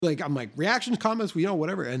like, I'm like, reactions, comments,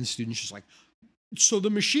 whatever. And the student's just like, so the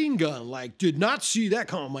machine gun, like, did not see that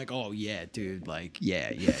come. I'm like, oh yeah, dude. Like,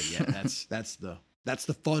 yeah. That's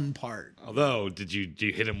the fun part. Although, do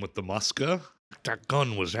you hit him with the Muska? That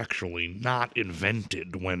gun was actually not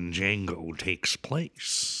invented when Django takes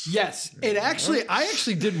place. Yes, I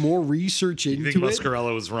actually did more research into it. You think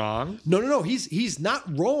Muscarello was wrong? No. He's not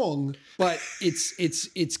wrong, but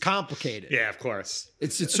it's complicated. Yeah, of course.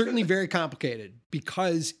 It's certainly very complicated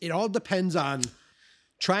because it all depends on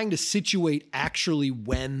trying to situate actually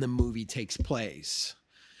when the movie takes place.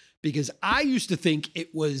 Because I used to think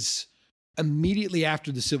it was immediately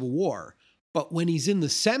after the Civil War, but when he's in the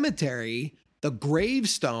cemetery, the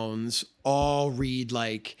gravestones all read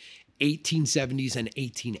like 1870s and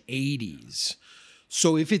 1880s.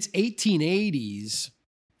 So if it's 1880s,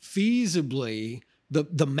 feasibly,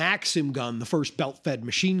 the Maxim gun, the first belt-fed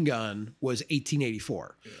machine gun, was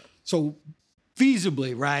 1884. Yeah. So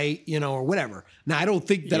feasibly, right? Or whatever. Now, I don't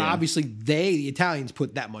think that obviously the Italians,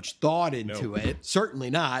 put that much thought into it.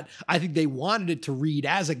 Certainly not. I think they wanted it to read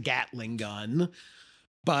as a Gatling gun.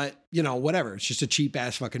 But, whatever. It's just a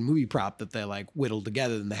cheap-ass fucking movie prop that they, like, whittled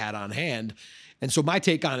together and they had on hand. And so my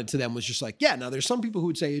take on it to them was just like, yeah, now there's some people who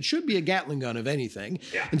would say it should be a Gatling gun, if anything.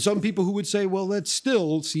 Yeah. And some people who would say, well, that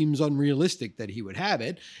still seems unrealistic that he would have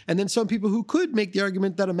it. And then some people who could make the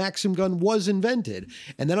argument that a Maxim gun was invented.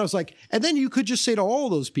 And then I was like, and then you could just say to all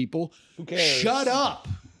those people, who cares? Shut up.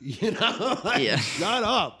 Shut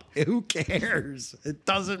up. Who cares? It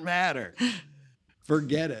doesn't matter.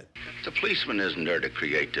 Forget it. The policeman isn't there to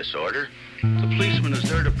create disorder. The policeman is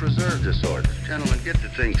there to preserve disorder. Gentlemen, get the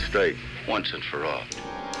thing straight once and for all.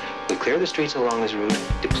 We clear the streets along this route,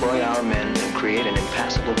 deploy our men, and create an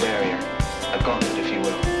impassable barrier. A gauntlet, if you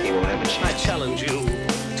will. He will have a chance. I challenge you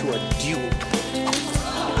to a duel.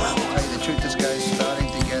 I'll tell you the truth, this guy's starting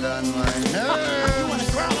to get on my nerves. You want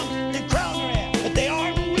to crown them? They crown their ass. But they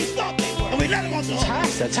aren't who we thought they were. And we let them on the hot.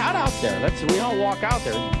 It's hot out there. We all walk out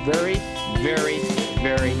there. Very, very,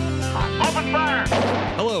 very hot. Open fire!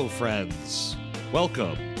 Hello, friends.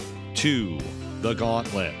 Welcome to The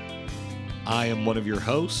Gauntlet. I am one of your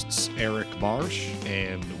hosts, Eric Marsh,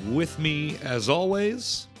 and with me, as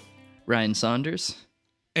always, Ryan Saunders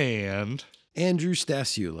and Andrew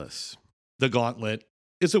Stasiulis. The Gauntlet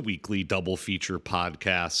is a weekly double feature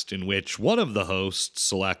podcast in which one of the hosts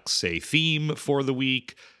selects a theme for the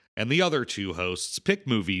week, and the other two hosts pick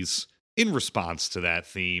movies in response to that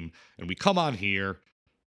theme, and we come on here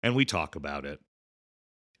and we talk about it.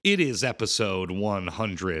 It is episode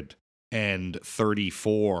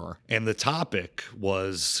 134, and the topic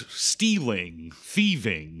was stealing,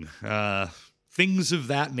 thieving, things of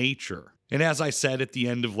that nature. And as I said at the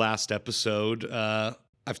end of last episode,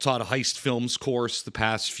 I've taught a heist films course the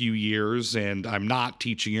past few years, and I'm not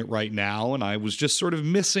teaching it right now, and I was just sort of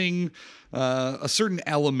missing a certain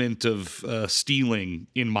element of stealing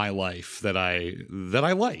in my life that I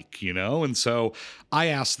like, and so I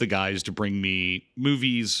asked the guys to bring me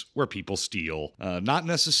movies where people steal, not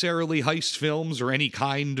necessarily heist films or any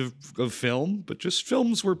kind of film, but just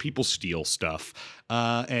films where people steal stuff,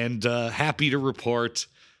 and happy to report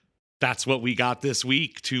that's what we got this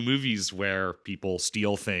week. 2 movies where people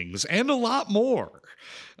steal things and a lot more.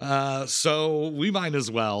 So we might as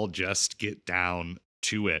well just get down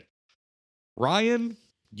to it. Ryan,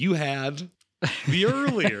 you had the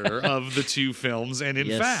earlier of the 2 films, and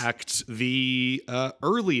in fact, the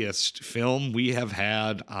earliest film we have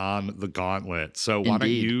had on the Gauntlet. So why don't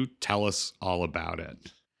you tell us all about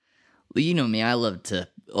it? Well, you know me, I love to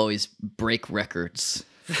always break records.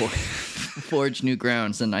 Forge new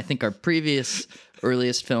grounds, and I think our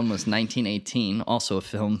earliest film was 1918, also a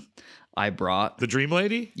film I brought. The Dream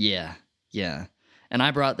Lady? Yeah. And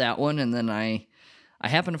I brought that one, and then I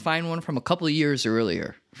happened to find one from a couple of years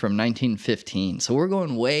earlier, from 1915. So we're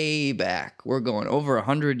going way back. We're going over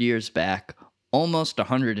 100 years back, almost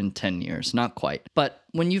 110 years, not quite. But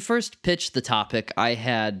when you first pitched the topic, I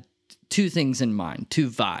had 2 things in mind, 2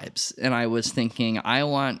 vibes. And I was thinking, I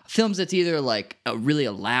want films that's either like a really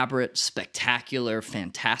elaborate, spectacular,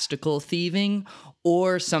 fantastical thieving,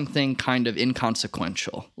 or something kind of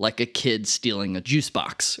inconsequential, like a kid stealing a juice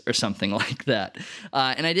box or something like that.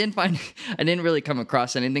 And I didn't really come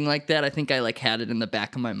across anything like that. I think I had it in the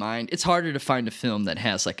back of my mind. It's harder to find a film that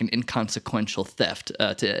has like an inconsequential theft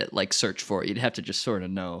to like search for. You'd have to just sort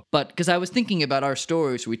of know. But because I was thinking about our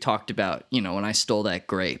stories we talked about, when I stole that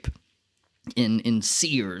grape. in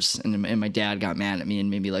Sears, and my dad got mad at me and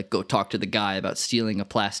made me like go talk to the guy about stealing a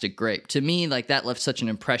plastic grape. To me, like that left such an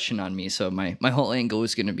impression on me. So my whole angle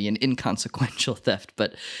was going to be an inconsequential theft,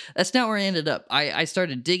 but that's not where I ended up. I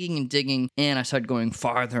started digging and digging, and I started going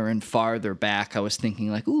farther and farther back. I was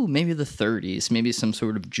thinking like, ooh, maybe the 30s, maybe some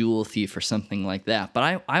sort of jewel thief or something like that.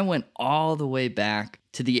 But I went all the way back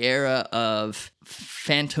to the era of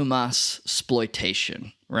Fantomas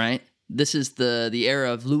exploitation, right? This is the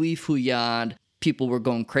era of Louis Fouillade. People were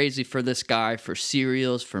going crazy for this guy, for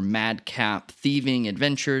serials, for madcap thieving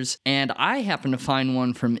adventures. And I happened to find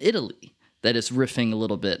one from Italy that is riffing a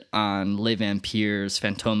little bit on Les Vampires,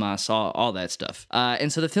 Fantomas, all that stuff.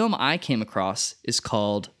 And so the film I came across is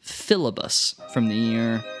called Filibus from the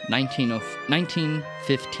year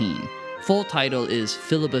 1915. Full title is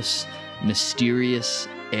Filibus, Mysterious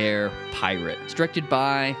Air Pirate. It's directed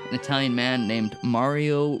by an Italian man named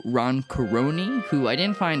Mario Roncoroni, who I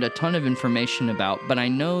didn't find a ton of information about, but I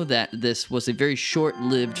know that this was a very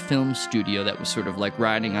short-lived film studio that was sort of like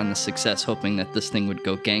riding on the success, hoping that this thing would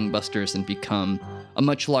go gangbusters and become a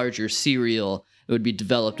much larger serial. It would be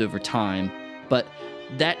developed over time, but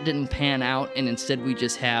that didn't pan out, and instead we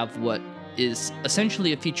just have what is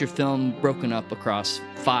essentially a feature film broken up across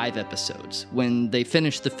 5 episodes. When they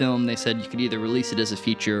finished the film, they said you could either release it as a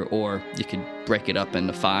feature or you could break it up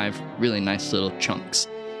into 5 really nice little chunks.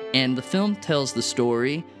 And the film tells the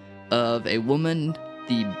story of a woman,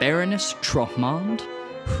 the Baroness Trochmond,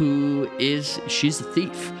 she's a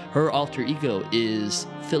thief. Her alter ego is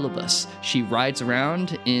Filibus. She rides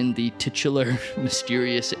around in the titular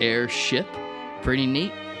Mysterious Air ship. Pretty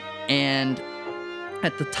neat. And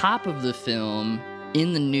at the top of the film,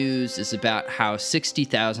 in the news, is about how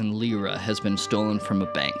 60,000 lira has been stolen from a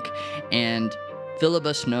bank. And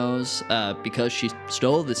Filibus knows, because she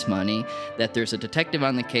stole this money, that there's a detective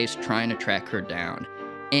on the case trying to track her down.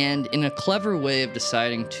 And in a clever way of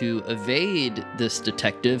deciding to evade this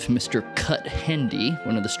detective, Mr. Cut Hendy,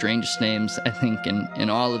 one of the strangest names, I think, in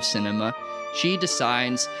all of cinema, she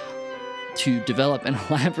decides to develop an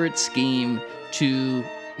elaborate scheme to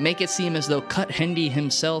make it seem as though Cut Hendy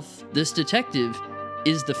himself, this detective,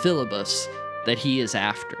 is the Filibus that he is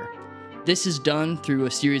after. This is done through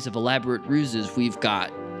a series of elaborate ruses. We've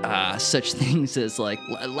got such things as like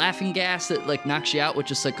laughing gas that like knocks you out with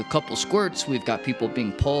just like a couple squirts. We've got people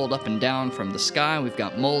being pulled up and down from the sky. We've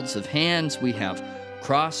got molds of hands. We have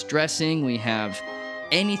cross-dressing. We have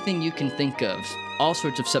anything you can think of. All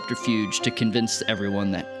sorts of subterfuge to convince everyone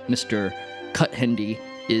that Mr. Cut Hendy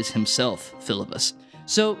is himself Filibus.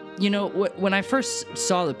 So, you know, when I first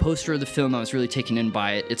saw the poster of the film, I was really taken in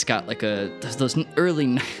by it. It's got like those early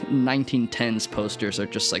 1910s posters are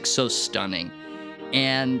just like so stunning.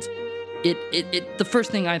 And the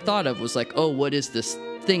first thing I thought of was like, oh, what is this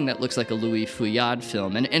thing that looks like a Louis Fouillade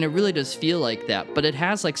film? And it really does feel like that, but it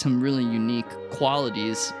has like some really unique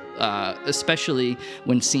qualities, especially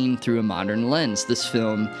when seen through a modern lens. This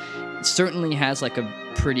film certainly has like a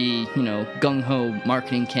pretty, gung-ho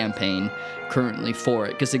marketing campaign currently for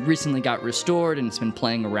it, because it recently got restored and it's been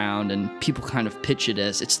playing around, and people kind of pitch it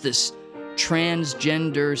as it's this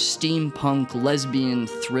transgender steampunk lesbian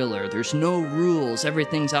thriller. There's no rules,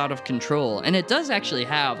 everything's out of control, and it does actually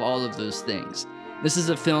have all of those things. This is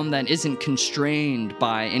a film that isn't constrained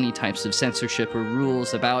by any types of censorship or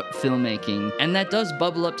rules about filmmaking, and that does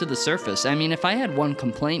bubble up to the surface. I mean, if I had one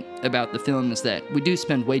complaint about the film is that we do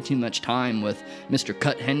spend way too much time with Mr.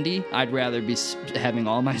 Cut Hendy. I'd rather be having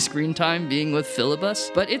all my screen time being with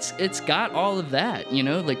Filibus, but it's got all of that,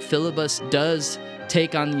 like Filibus does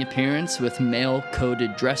take on the appearance with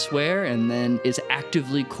male-coded dress wear and then is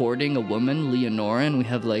actively courting a woman, Leonora, and we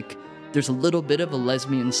have there's a little bit of a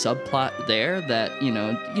lesbian subplot there that,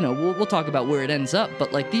 we'll talk about where it ends up,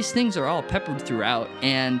 but these things are all peppered throughout,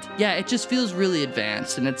 and yeah, it just feels really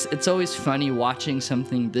advanced, and it's always funny watching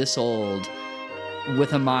something this old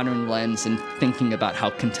with a modern lens and thinking about how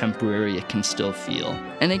contemporary it can still feel.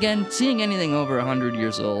 And again, seeing anything over 100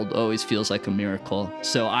 years old always feels like a miracle,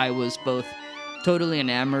 so I was both totally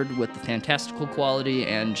enamored with the fantastical quality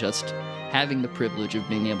and just having the privilege of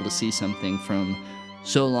being able to see something from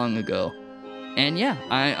so long ago. And yeah,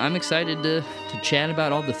 I'm excited to chat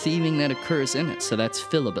about all the theming that occurs in it. So that's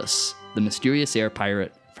Filibus, the Mysterious Air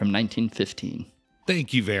Pirate from 1915.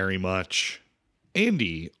 Thank you very much.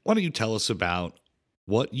 Andy, why don't you tell us about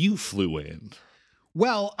what you flew in?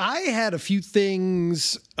 Well, I had a few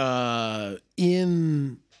things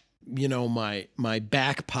in my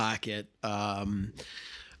back pocket. I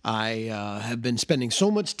have been spending so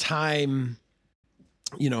much time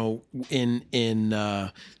in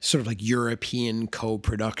sort of like European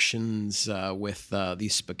co-productions with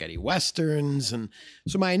these spaghetti westerns. And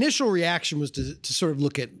so my initial reaction was to sort of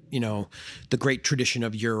look at, the great tradition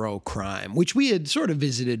of Euro crime, which we had sort of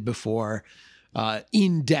visited before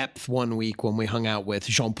in depth one week when we hung out with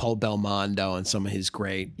Jean-Paul Belmondo and some of his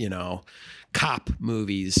great, cop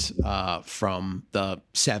movies from the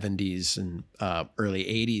 70s and early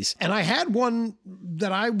 80s. And I had one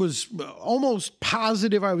that I was almost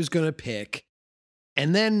positive I was going to pick.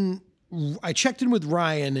 And then I checked in with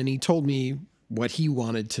Ryan and he told me what he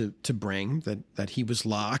wanted to bring, that he was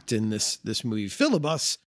locked in this movie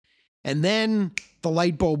Filibus. And then the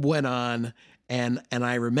light bulb went on and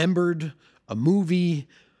I remembered a movie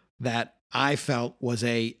that I felt was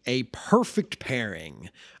a perfect pairing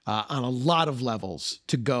on a lot of levels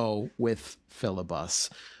to go with Filibus.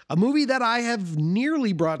 A movie that I have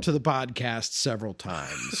nearly brought to the podcast several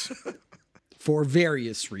times for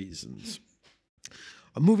various reasons.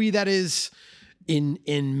 A movie that is in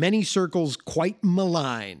many circles quite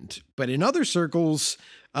maligned, but in other circles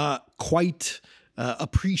quite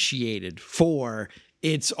appreciated for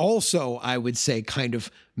its also, I would say, kind of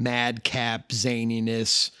madcap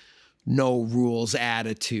zaniness, no rules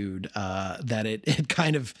attitude, that it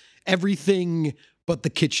kind of everything but the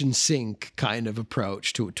kitchen sink kind of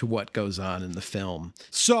approach to what goes on in the film.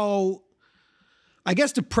 So I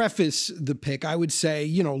guess to preface the pick, I would say,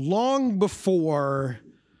 long before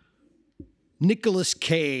Nicolas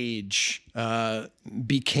Cage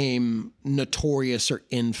became notorious or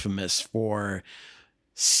infamous for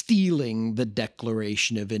stealing the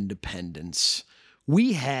Declaration of Independence,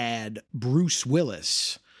 we had Bruce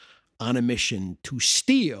Willis on a mission to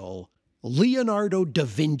steal Leonardo da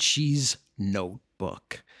Vinci's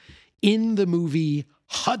notebook in the movie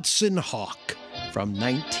Hudson Hawk from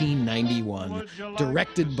 1991,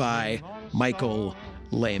 directed by Michael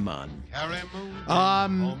Lehmann.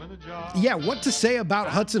 What to say about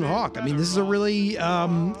Hudson Hawk? I mean, this is a really,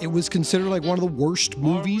 it was considered like one of the worst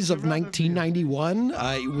movies of 1991.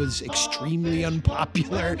 It was extremely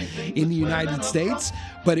unpopular in the United States,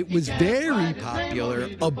 but it was very popular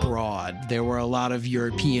abroad. There were a lot of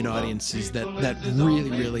European audiences that really,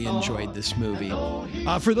 really enjoyed this movie.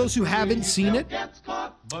 For those who haven't seen it,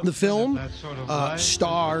 the film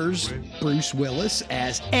stars Bruce Willis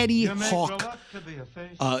as Eddie Hawk.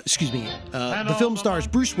 The film stars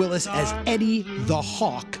Bruce Willis as Eddie the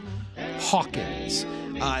Hawk Hawkins.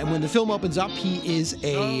 And when the film opens up, he is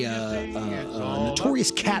a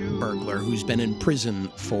notorious cat burglar who's been in prison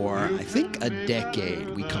for, I think, a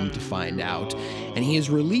decade, we come to find out. And he is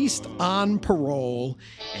released on parole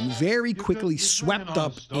and very quickly swept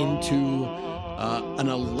up into an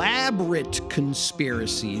elaborate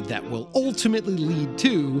conspiracy that will ultimately lead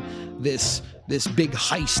to this big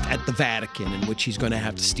heist at the Vatican in which he's going to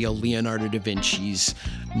have to steal Leonardo da Vinci's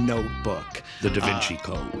notebook. The Da Vinci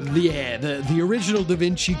Code. The original Da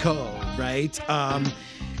Vinci Code, right?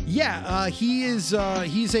 He's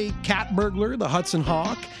a cat burglar, the Hudson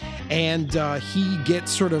Hawk, and he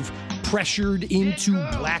gets sort of pressured into,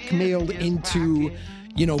 blackmailed into,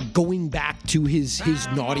 going back to his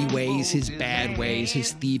naughty ways, his bad ways,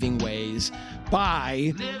 his thieving ways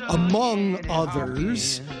by, among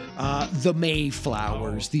others, the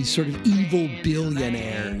Mayflowers, these sort of evil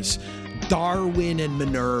billionaires, Darwin and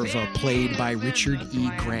Minerva, played by Richard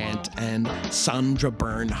E. Grant and Sandra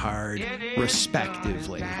Bernhard,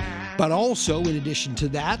 respectively. But also, in addition to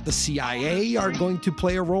that, the CIA are going to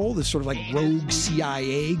play a role, this sort of like rogue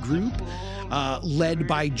CIA group, led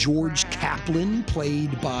by George Kaplan,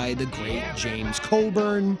 played by the great James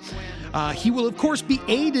Coburn. He will, of course, be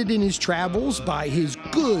aided in his travels by his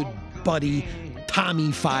good buddy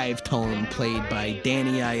Tommy Five Tone, played by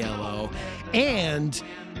Danny Aiello, and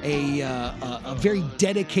a very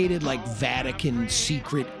dedicated, like, Vatican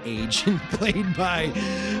secret agent played by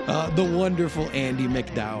the wonderful Andy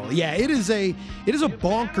McDowell. Yeah, it is a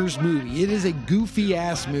bonkers movie. It is a goofy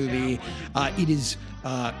ass movie. It is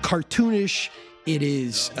cartoonish. It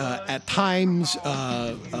is at times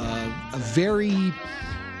very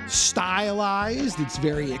stylized. It's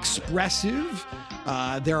very expressive.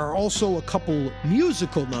 There are also a couple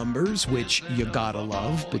musical numbers, which you gotta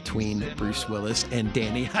love, between Bruce Willis and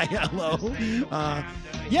Danny Aiello.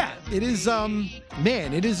 It is,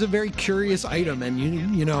 it is a very curious item. And,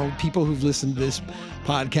 you know, people who've listened to this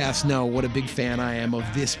podcast know what a big fan I am of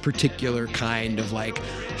this particular kind of, like,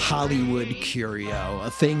 Hollywood curio, a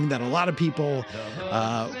thing that a lot of people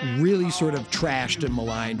really sort of trashed and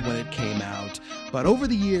maligned when it came out, but over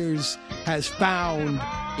the years has found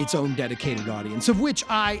its own dedicated audience, of which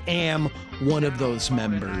I am one of those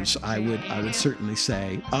members. I would certainly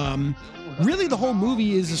say. Really, the whole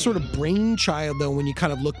movie is a sort of brainchild, though, when you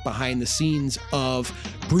kind of look behind the scenes of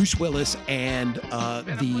Bruce Willis and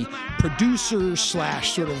the producer /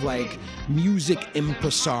 sort of like music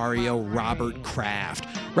impresario Robert Kraft.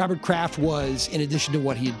 Robert Kraft was, in addition to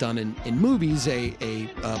what he had done in movies, a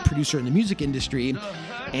producer in the music industry.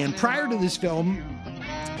 And prior to this film,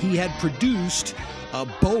 he had produced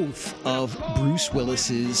both of Bruce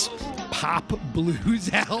Willis's pop blues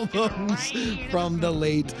albums from the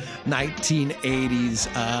late 1980s.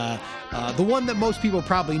 The one that most people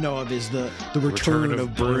probably know of is the Return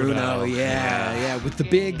of Bruno. Yeah, with the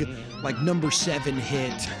big like number 7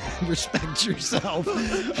 hit, Respect Yourself.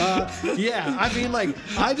 I mean, like,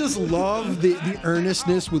 I just love the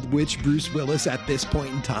earnestness with which Bruce Willis at this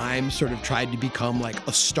point in time sort of tried to become like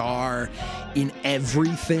a star in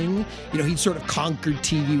everything. You know, he'd sort of conquered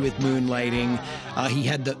TV with Moonlighting. He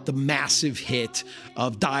had the massive hit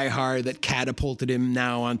of Die Hard that catapulted him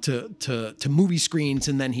now onto to movie screens,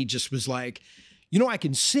 and then he just was like, you know, I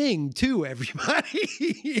can sing too,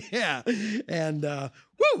 everybody. Yeah. And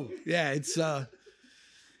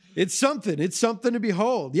it's something to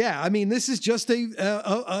behold. Yeah, I mean, this is just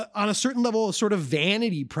on a certain level, a sort of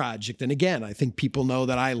vanity project. And again, I think people know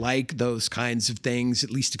that I like those kinds of things,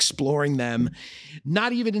 at least exploring them,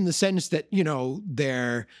 not even in the sense that, you know,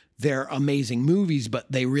 they're amazing movies,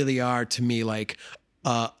 but they really are, to me, like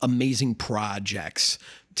amazing projects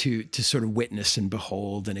to sort of witness and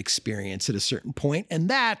behold and experience at a certain point. And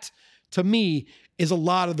that, to me, is a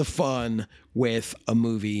lot of the fun with a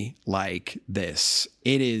movie like this.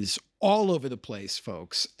 It is all over the place,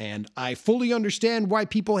 folks, and I fully understand why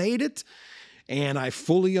people hate it, and I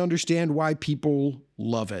fully understand why people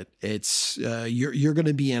love it. It's you're going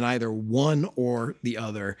to be in either one or the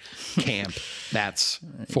other camp. That's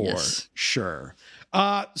for sure.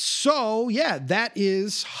 So yeah, that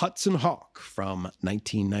is Hudson Hawk from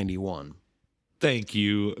 1991. Thank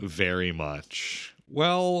you very much.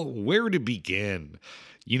 Well, where to begin?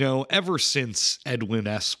 You know, ever since Edwin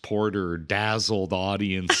S. Porter dazzled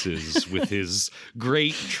audiences with his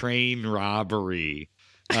great train robbery,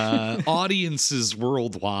 audiences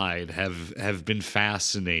worldwide have been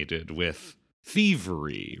fascinated with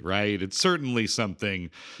thievery, right? It's certainly something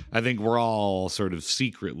I think we're all sort of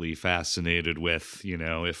secretly fascinated with, you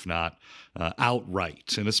know, if not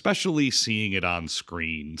outright, and especially seeing it on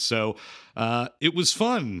screen. So it was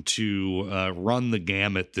fun to run the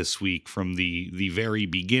gamut this week from the very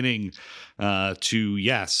beginning to,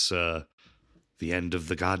 the end of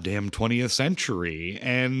the goddamn 20th century.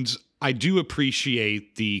 And I do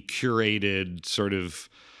appreciate the curated sort of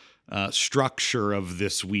structure of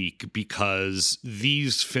this week, because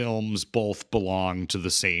these films both belong to the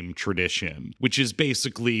same tradition, which is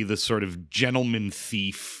basically the sort of gentleman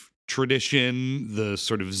thief tradition, the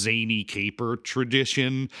sort of zany caper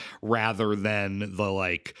tradition, rather than the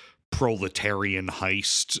like proletarian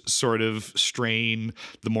heist sort of strain,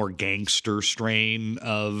 the more gangster strain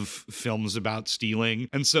of films about stealing.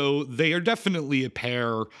 And so they are definitely a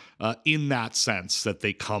pair in that sense, that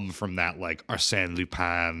they come from that like Arsène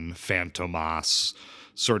Lupin, Fantomas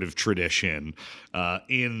sort of tradition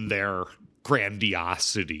in their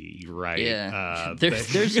grandiosity, right? Yeah.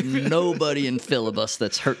 There's nobody in Filibus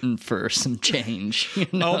that's hurting for some change. You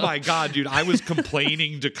know? Oh my God, dude. I was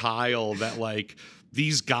complaining to Kyle that like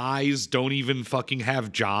these guys don't even fucking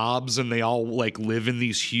have jobs, and they all like live in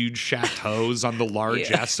these huge chateaus on the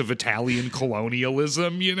largesse of Italian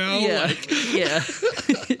colonialism, you know? Yeah. Like, yeah.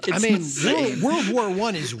 I mean, World War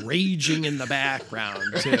I is raging in the background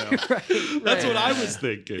too. Right. That's what I was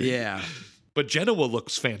thinking. Yeah. But Genoa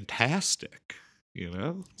looks fantastic, you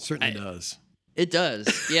know? Certainly does. It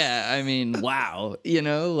does. Yeah. I mean, wow. You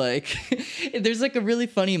know, like there's like a really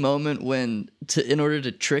funny moment when in order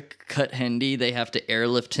to trick Cut Hendy, they have to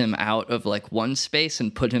airlift him out of like one space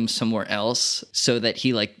and put him somewhere else so that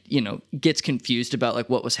he like, you know, gets confused about like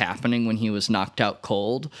what was happening when he was knocked out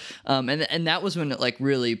cold. And that was when it like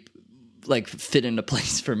really like fit into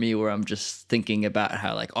place for me, where I'm just thinking about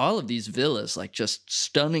how like all of these villas, like just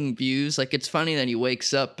stunning views. Like it's funny that he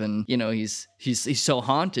wakes up and, you know, he's so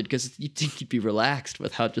haunted, because you'd think he'd be relaxed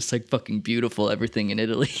with how just like fucking beautiful everything in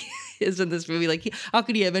Italy is in this movie. Like how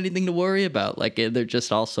could he have anything to worry about? Like they're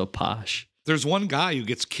just all so posh. There's one guy who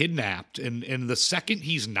gets kidnapped, and the second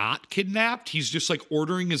he's not kidnapped, he's just like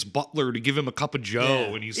ordering his butler to give him a cup of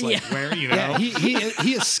Joe, and he's like, where, you know? Yeah,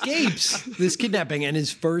 he escapes this kidnapping, and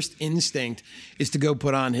his first instinct is to go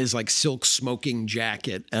put on his like silk smoking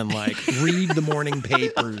jacket and like read the morning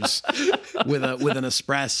papers with an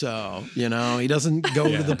espresso. He doesn't go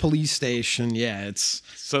to the police station. Yeah, it's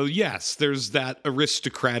so yes, there's that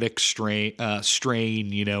aristocratic strain,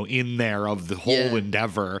 in there of the whole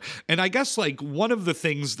endeavor. And I guess like one of the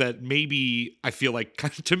things that maybe I feel like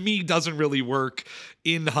to me doesn't really work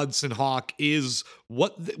in Hudson Hawk is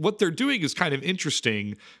what they're doing is kind of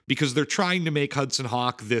interesting because they're trying to make Hudson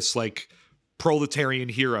Hawk this like proletarian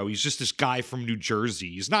hero. He's just this guy from New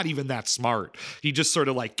Jersey. He's not even that smart. He just sort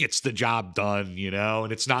of like gets the job done,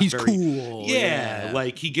 and it's not he's very cool. Yeah,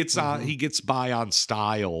 like he gets by on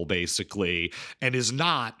style basically, and is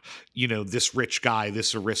not, this rich guy,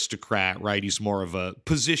 this aristocrat, right? He's more of a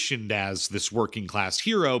positioned as this working class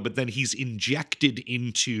hero, but then he's injected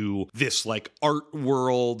into this like art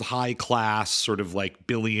world, high class sort of like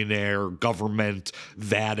billionaire government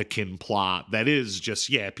Vatican plot that is just,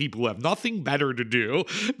 people who have nothing better to do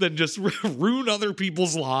than just ruin other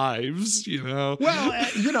people's lives, Well,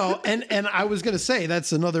 and I was going to say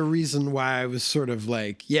that's another reason why I was sort of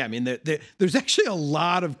like, there's actually a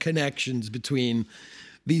lot of connections between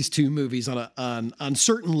these two movies on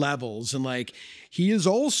certain levels, and like he is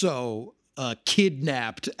also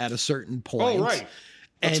kidnapped at a certain point. Oh, right.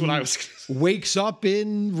 That's what I was gonna say. Wakes up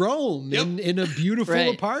in Rome in a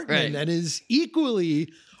beautiful apartment and is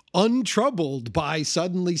equally untroubled by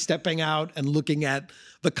suddenly stepping out and looking at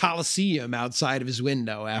the Colosseum outside of his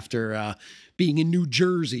window after being in New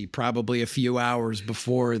Jersey probably a few hours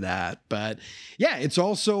before that. But yeah, it's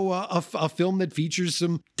also a film that features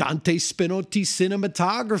some Dante Spinotti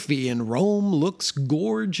cinematography, and Rome looks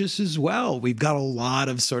gorgeous as well. We've got a lot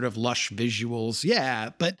of sort of lush visuals. Yeah,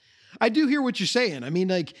 but I do hear what you're saying. I mean,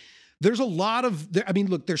 like, there's a lot of,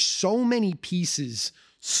 look, there's so many pieces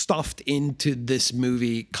stuffed into this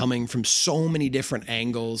movie coming from so many different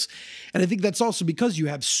angles. And I think that's also because you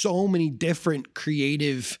have so many different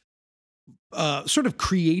creative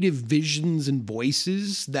visions and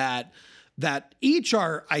voices that each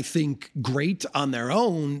are, I think, great on their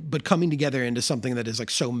own, but coming together into something that is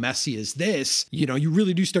like so messy as this, you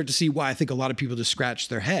really do start to see why I think a lot of people just scratch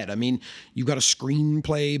their head. I mean, you got a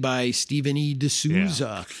screenplay by Stephen E.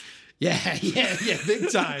 D'Souza. Yeah,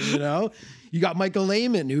 big time, You got Michael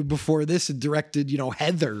Lehman, who before this had directed,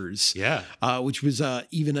 Heathers. Yeah. Which was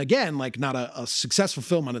even, again, like not a successful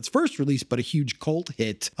film on its first release, but a huge cult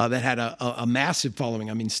hit that had a massive following.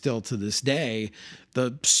 I mean, still to this day,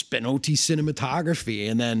 the Spinotti cinematography.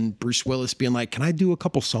 And then Bruce Willis being like, can I do a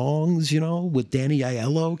couple songs, with Danny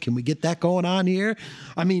Aiello? Can we get that going on here?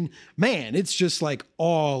 I mean, man, it's just like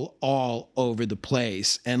all over the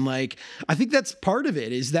place. And like, I think that's part of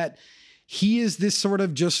it is that he is this sort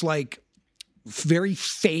of just like, very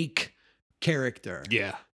fake character.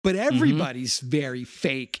 Yeah. But everybody's very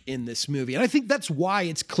fake in this movie. And I think that's why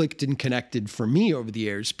it's clicked and connected for me over the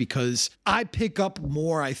years, because I pick up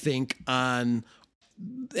more, I think, on,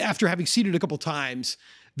 after having seen it a couple times,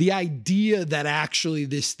 the idea that actually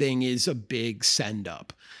this thing is a big send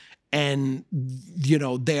up. And,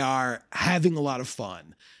 they are having a lot of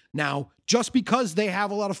fun. Now, just because they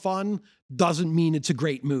have a lot of fun doesn't mean it's a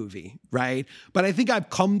great movie, right? But I think I've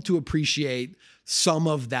come to appreciate some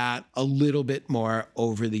of that a little bit more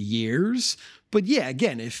over the years. But yeah,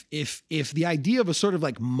 again, if the idea of a sort of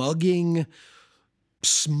like mugging,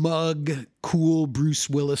 smug, cool Bruce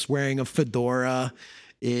Willis wearing a fedora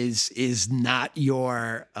is not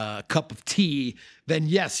your cup of tea, then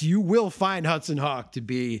yes, you will find Hudson Hawk to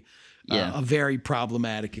be a very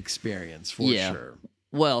problematic experience for sure.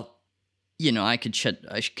 Well, I could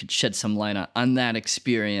shed some light on that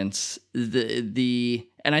experience. And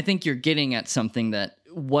I think you're getting at something that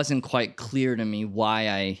wasn't quite clear to me why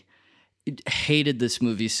I hated this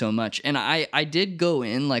movie so much. And I did go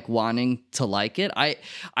in like wanting to like it.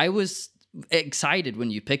 I was excited when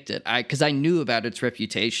you picked it because I knew about its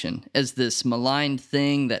reputation as this maligned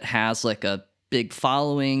thing that has like a big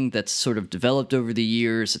following that's sort of developed over the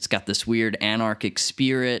years. It's got this weird anarchic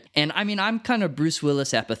spirit. And I mean, I'm kind of Bruce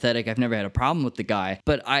Willis apathetic. I've never had a problem with the guy,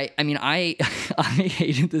 but I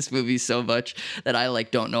hated this movie so much that I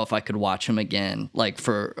like don't know if I could watch him again, like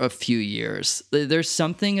for a few years. There's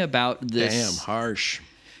something about this. Damn, harsh.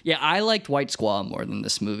 Yeah, I liked White Squall more than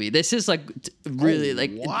this movie. This is like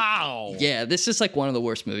really wow. Yeah, this is like one of the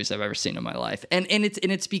worst movies I've ever seen in my life. And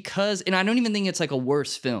it's because, and I don't even think it's like a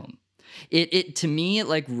worse film. It to me, it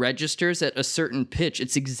like registers at a certain pitch.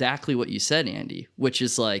 It's exactly what you said, Andy, which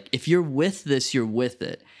is like, if you're with this, you're with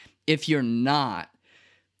it. If you're not,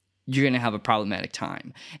 you're going to have a problematic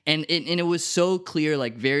time. And it was so clear,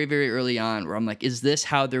 like very, very early on, where I'm like, is this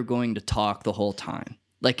how they're going to talk the whole time?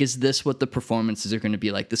 Like, is this what the performances are going to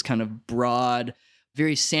be like? This kind of broad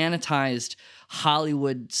very sanitized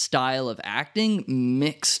Hollywood style of acting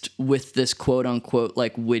mixed with this quote unquote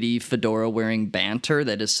like witty fedora wearing banter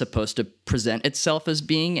that is supposed to present itself as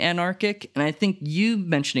being anarchic. And I think you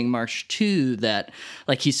mentioning Marsh too, that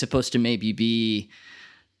like he's supposed to maybe be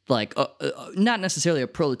like not necessarily a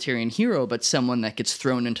proletarian hero, but someone that gets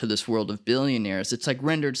thrown into this world of billionaires. It's like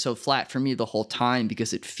rendered so flat for me the whole time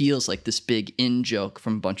because it feels like this big in-joke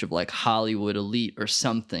from a bunch of like Hollywood elite or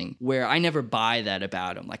something, where I never buy that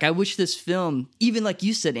about him. Like I wish this film, even like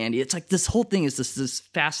you said, Andy, it's like this whole thing is this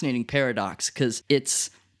fascinating paradox because it's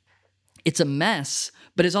a mess,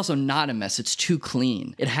 but it's also not a mess. It's too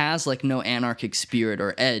clean. It has like no anarchic spirit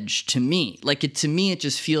or edge to me. To me, it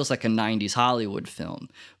just feels like a 90s Hollywood film.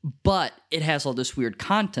 But it has all this weird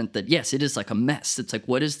content that, yes, it is like a mess. It's like,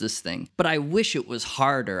 what is this thing? But I wish it was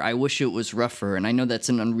harder. I wish it was rougher. And I know that's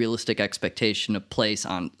an unrealistic expectation to place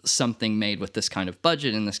on something made with this kind of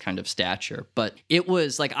budget and this kind of stature. But it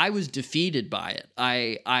was like, I was defeated by it.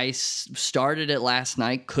 I started it last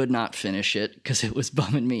night, could not finish it because it was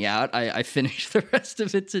bumming me out. I finished the rest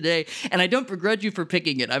of it today. And I don't begrudge you for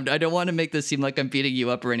picking it. I don't want to make this seem like I'm beating you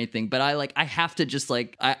up or anything. But I have to just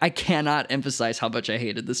like, I cannot emphasize how much I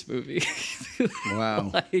hated this movie.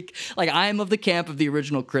 Wow. like I'm of the camp of the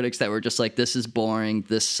original critics that were just like, this is boring,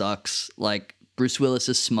 this sucks, like Bruce Willis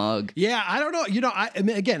is smug. Yeah, I don't know. I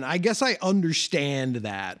mean, again, I guess I understand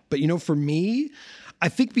that. But, for me, I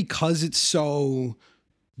think because it's so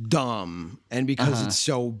dumb and because it's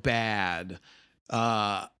so bad,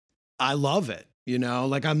 I love it.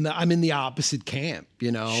 Like I'm in the opposite camp,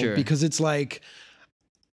 Sure. Because it's like,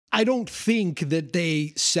 I don't think that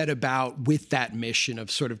they set about with that mission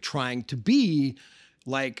of sort of trying to be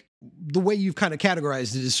like the way you've kind of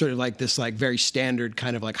categorized it is sort of like this like very standard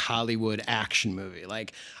kind of like Hollywood action movie.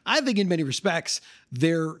 Like I think in many respects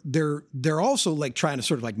they're also like trying to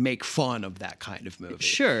sort of like make fun of that kind of movie.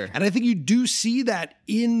 Sure. And I think you do see that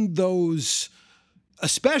in those,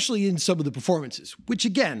 especially in some of the performances, which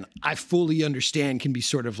again, I fully understand can be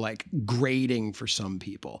sort of like grating for some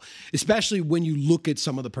people, especially when you look at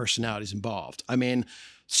some of the personalities involved. I mean,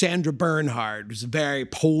 Sandra Bernhard was a very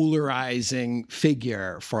polarizing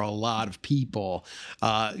figure for a lot of people.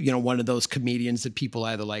 One of those comedians that people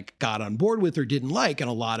either like got on board with or didn't like, and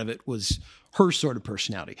a lot of it was her sort of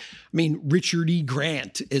personality. I mean, Richard E.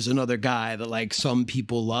 Grant is another guy that like some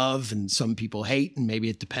people love and some people hate, and maybe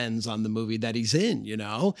it depends on the movie that he's in,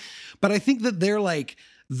 But I think that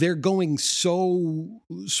they're going so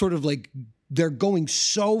sort of like, they're going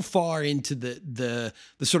so far into the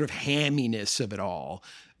sort of hamminess of it all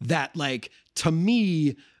that like, to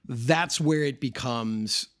me, that's where it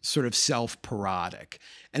becomes sort of self-parodic.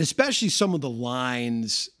 And especially some of the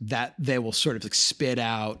lines that they will sort of like spit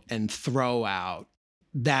out and throw out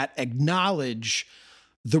that acknowledge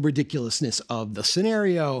the ridiculousness of the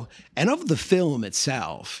scenario and of the film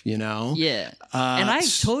itself, Yeah. And I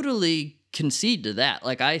totally concede to that.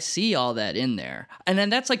 Like I see all that in there. And then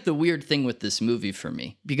that's like the weird thing with this movie for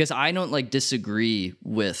me, because I don't like disagree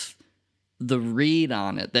with the read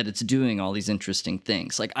on it that it's doing all these interesting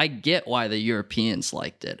things. Like I get why the Europeans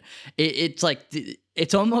liked it. It's like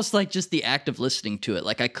it's almost like just the act of listening to it.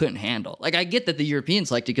 Like I couldn't handle. Like I get that the Europeans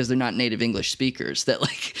liked it because they're not native English speakers. That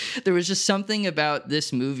like there was just something about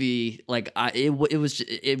this movie. Like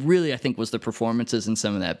it really I think was the performances and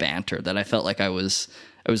some of that banter that I felt like I was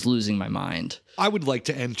losing my mind. I would like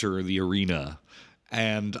to enter the arena,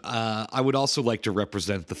 and I would also like to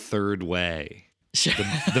represent the third way.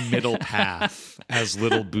 The middle path, as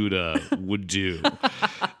little Buddha would do.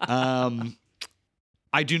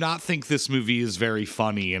 I do not think this movie is very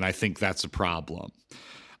funny, and I think that's a problem.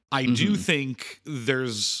 I do think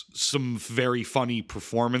there's some very funny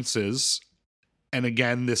performances. And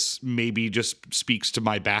again, this maybe just speaks to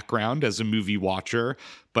my background as a movie watcher,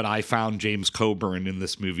 but I found James Coburn in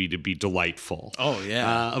this movie to be delightful. Oh,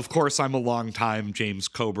 yeah. Of course, I'm a longtime James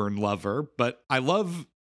Coburn lover, but I love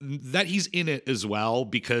that he's in it as well,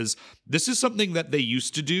 because this is something that they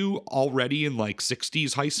used to do already in like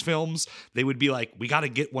 60s heist films. They would be like, we got to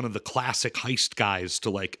get one of the classic heist guys to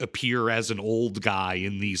like appear as an old guy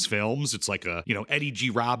in these films. It's like Eddie G.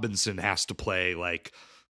 Robinson has to play like,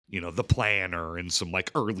 the planner in some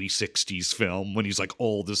like early 60s film when he's like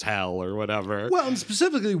old as hell or whatever. Well, and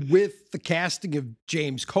specifically with the casting of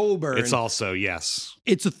James Coburn. It's also, yes.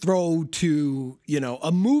 It's a throw to,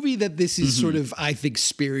 a movie that this is sort of, I think,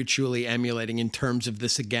 spiritually emulating in terms of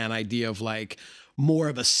this, again, idea of like more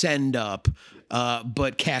of a send up,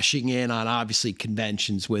 but cashing in on obviously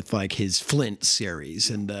conventions with like his Flint series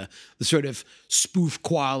and the sort of spoof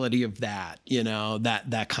quality of that,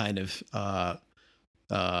 that kind of,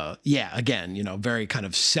 again, very kind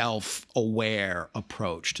of self-aware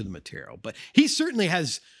approach to the material. But he certainly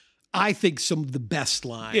has, I think, some of the best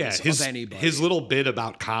lines of anybody. His little bit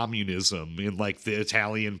about communism in like the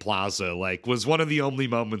Italian plaza, like, was one of the only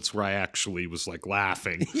moments where I actually was like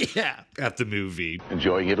laughing at the movie.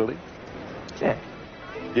 Enjoying Italy? Yeah.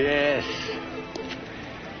 Yes.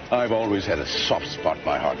 I've always had a soft spot in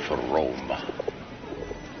my heart for Rome.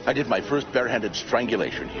 I did my first barehanded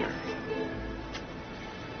strangulation here.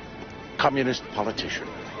 Communist politician.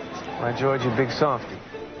 Why, George, you big softy.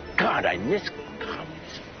 God, I miss communism.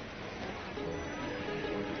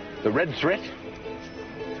 The Red Threat.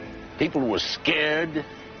 People were scared.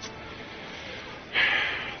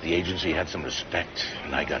 The agency had some respect,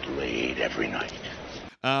 and I got laid every night.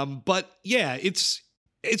 But yeah, it's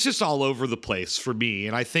just all over the place for me.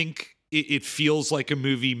 And I think it feels like a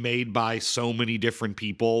movie made by so many different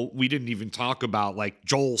people. We didn't even talk about like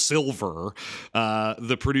Joel Silver,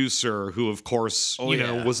 the producer, who of course,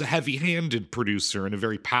 was a heavy-handed producer and a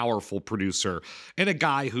very powerful producer, and a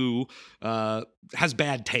guy who has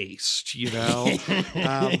bad taste,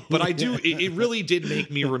 but it really did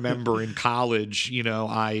make me remember in college,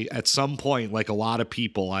 at some point, like a lot of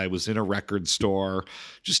people, I was in a record store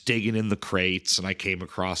just digging in the crates, and I came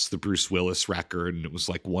across the Bruce Willis record, and it was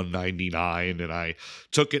like $1.99, and I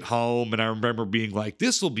took it home, and I remember being like,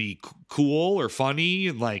 this will be cool or funny,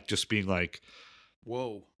 and like just being like,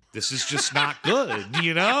 whoa, this is just not good.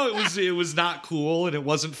 It was not cool, and it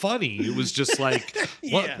wasn't funny. It was just like,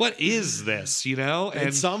 what is this? And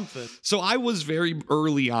it's something. So I was very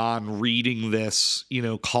early on reading this,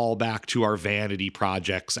 call back to our Vanity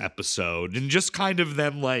Projects episode, and just kind of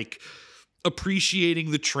then like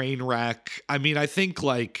appreciating the train wreck. I mean, I think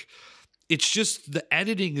like it's just the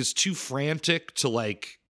editing is too frantic to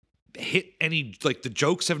like hit any, like the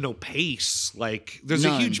jokes have no pace. Like there's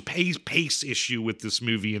a huge pace issue with this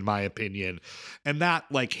movie, in my opinion, and that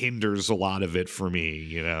like hinders a lot of it for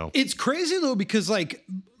me. It's crazy though, because like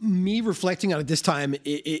me reflecting on it this time,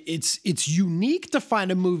 it's unique to find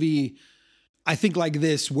a movie, I think, like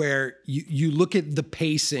this, where you look at the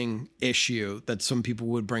pacing issue that some people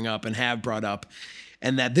would bring up and have brought up,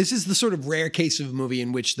 and that this is the sort of rare case of a movie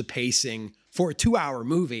in which the pacing for a 2-hour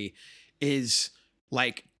movie is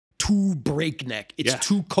like too breakneck. It's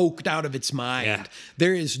too coked out of its mind. Yeah.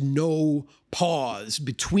 There is no pause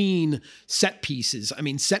between set pieces. I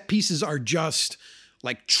mean, set pieces are just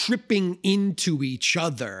like tripping into each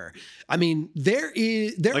other. I mean, there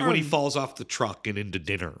like when he falls off the truck and into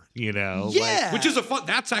dinner, like, which is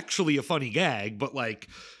that's actually a funny gag, but like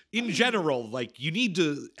in general, like you need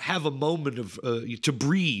to have a moment of to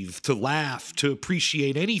breathe, to laugh, to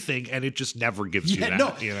appreciate anything, and it just never gives you that.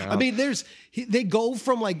 No, I mean, they go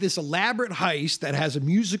from like this elaborate heist that has a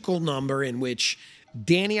musical number in which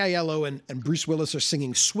Danny Aiello and Bruce Willis are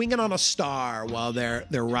singing "Swinging on a Star" while they're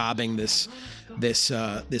robbing this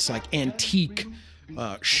like antique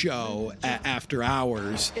show after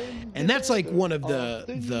hours, and that's like one of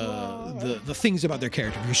the things about their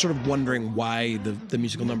character. You're sort of wondering why the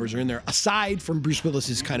musical numbers are in there. Aside from Bruce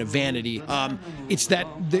Willis's kind of vanity, it's that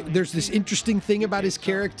there's this interesting thing about his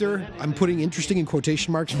character. I'm putting interesting in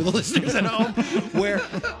quotation marks for the listeners at home, where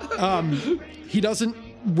he doesn't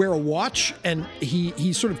wear a watch, and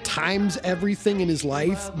he sort of times everything in his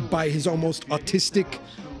life by his almost autistic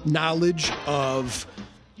knowledge of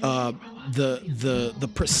the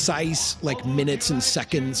precise like minutes and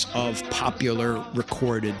seconds of popular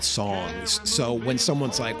recorded songs. So when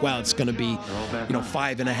someone's like, well, it's going to be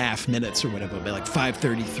 5.5 minutes or whatever, it'll be like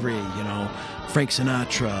 5:33, Frank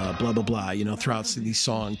Sinatra, blah blah blah, throughout these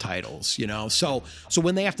song titles, so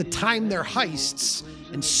when they have to time their heists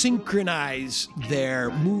and synchronize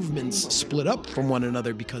their movements split up from one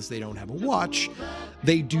another because they don't have a watch,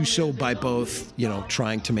 they do so by both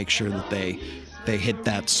trying to make sure that they hit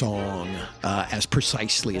that song as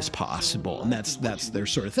precisely as possible, and that's their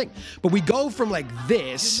sort of thing. But we go from like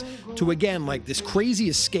this to, again, like this crazy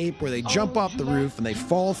escape where they jump off the roof and they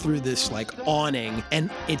fall through this like awning, and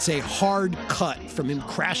it's a hard cut from him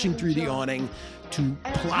crashing through the awning to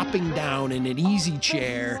plopping down in an easy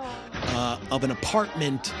chair of an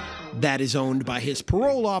apartment that is owned by his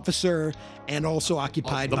parole officer and also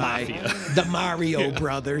occupied by the Mario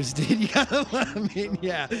brothers.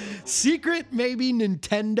 Secret, maybe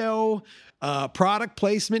Nintendo product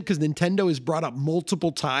placement, because Nintendo is brought up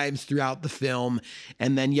multiple times throughout the film.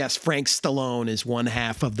 And then, yes, Frank Stallone is one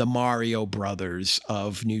half of the Mario brothers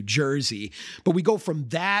of New Jersey. But we go from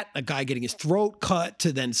that, a guy getting his throat cut,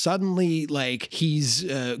 to then suddenly like he's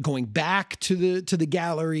going back to the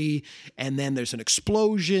gallery, and then there's an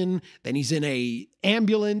explosion. Then he's in a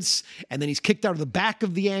ambulance, and then he's kicked out of the back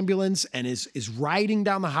of the ambulance and is riding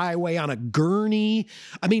down the highway on a gurney.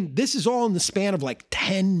 I mean, this is all in the span of like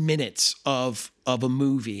 10 minutes of a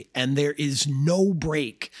movie, and there is no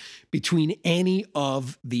break between any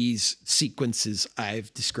of these sequences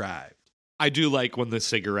I've described. I do like when the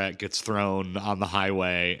cigarette gets thrown on the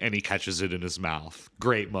highway and he catches it in his mouth.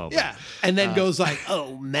 Great moment. Yeah. And then goes like,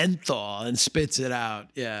 oh, menthol, and spits it out.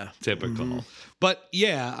 Yeah. Typical. Mm-hmm. But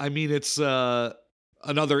yeah, I mean, it's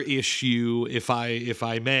another issue, if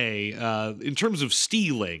I may, in terms of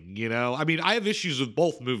stealing, you know? I mean, I have issues with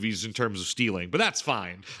both movies in terms of stealing, but that's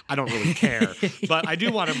fine. I don't really care. But I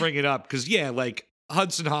do want to bring it up because, yeah, like,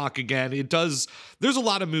 Hudson Hawk, again, there's a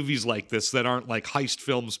lot of movies like this that aren't like heist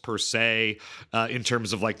films per se, in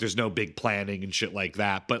terms of like there's no big planning and shit like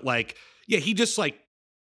that. But like, yeah, he just like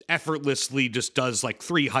effortlessly just does like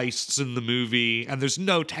 3 heists in the movie and there's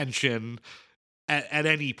no tension at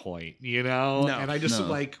any point, you know? No, and I just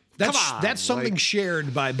like, that's come on, that's something like,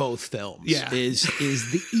 shared by both films. Yeah. Is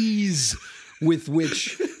the ease with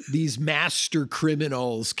which these master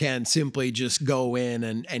criminals can simply just go in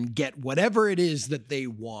and get whatever it is that they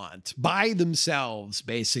want by themselves,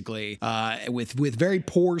 basically, with very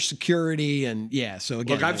poor security. And yeah, so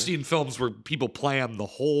again, look, I've seen films where people plan the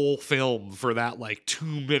whole film for that like 2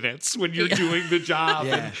 minutes when you're doing the job,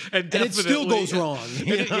 and definitely, it still goes wrong.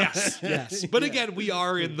 Yes. But again, we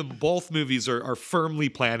are in both movies are firmly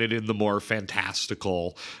planted in the more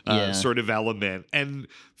fantastical sort of element. And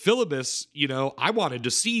Filibus, you know, I wanted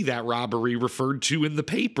to see that robbery referred to in the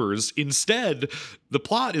papers. Instead, the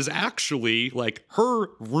plot is actually like her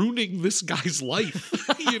ruining this guy's life,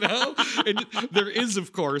 you know? And there is,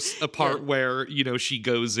 of course, a part where, you know, she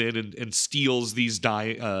goes in and steals these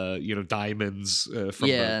diamonds from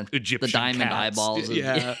the Egyptian the diamond cats. eyeballs.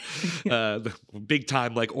 The big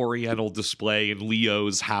time like Oriental display in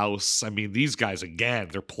Leo's house. I mean, these guys, again,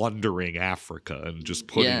 they're plundering Africa and just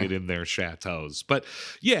putting it in their chateaus. But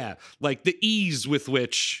yeah, like the ease with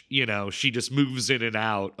which, you know, she just moves in and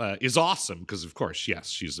out is awesome because, of course, yes,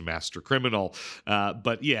 she's a master criminal.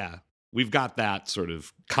 But yeah, we've got that sort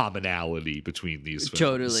of commonality between these films.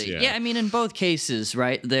 Totally. Yeah, I mean, in both cases,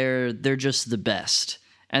 right, they're just the best.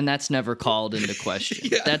 And that's never called into question.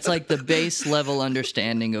 That's like the base level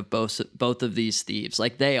understanding of both of these thieves.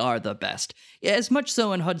 Like, they are the best. Yeah, as much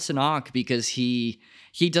so in Hudson Hawk because he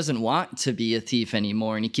doesn't want to be a thief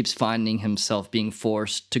anymore, and he keeps finding himself being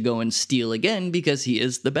forced to go and steal again because he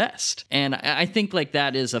is the best. And I think like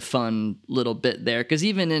that is a fun little bit there, because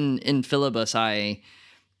even in Filibus,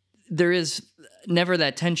 there is never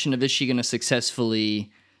that tension of, is she going to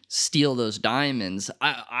successfully steal those diamonds?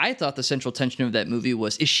 I thought the central tension of that movie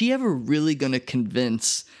was, is she ever really going to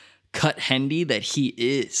convince Cut Hendy that he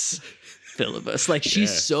is Filibus? Like,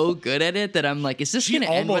 she's so good at it that I'm like, is this going to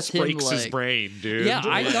end with him? Almost breaks his like, brain, dude. yeah,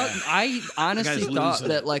 I honestly thought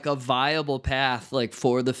that like a viable path like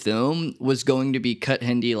for the film was going to be Cut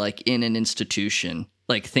Hendy like in an institution,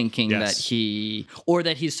 like thinking that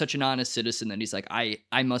he's such an honest citizen that he's like,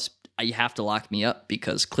 you have to lock me up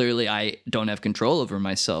because clearly I don't have control over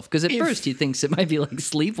myself. Because at first he thinks it might be like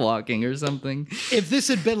sleepwalking or something. If this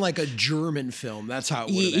had been like a German film, that's how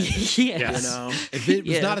it would have ended. You know, if it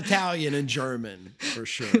was not Italian and German, for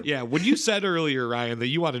sure. Yeah, when you said earlier, Ryan, that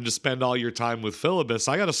you wanted to spend all your time with Filibus,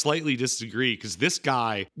 I got to slightly disagree because this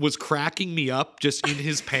guy was cracking me up just in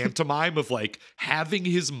his pantomime of like having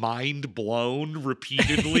his mind blown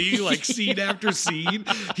repeatedly, like scene after scene.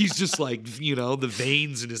 He's just like, you know, the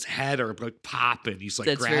veins in his head are like popping. He's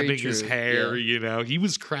like grabbing his hair, you know. He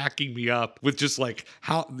was cracking me up with just like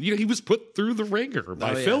how, you know, he was put through the ringer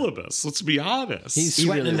by Filibus. Let's be honest. He's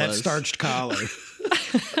sweating in that starched collar.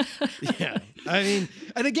 I mean,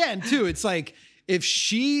 and again, too, it's like, if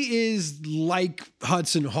she is like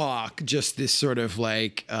Hudson Hawk, just this sort of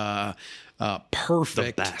like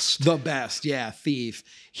perfect, the best, thief,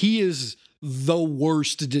 he is the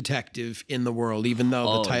worst detective in the world, even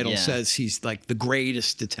though the title says he's like the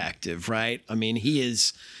greatest detective, right? I mean, he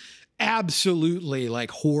is absolutely like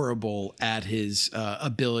horrible at his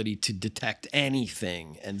ability to detect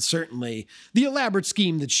anything. And certainly the elaborate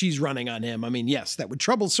scheme that she's running on him, I mean, yes, that would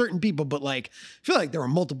trouble certain people, but like, I feel like there were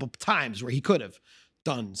multiple times where he could have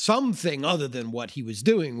done something other than what he was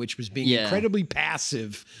doing, which was being incredibly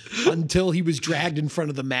passive until he was dragged in front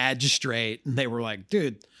of the magistrate. And they were like,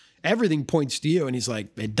 dude, everything points to you. And he's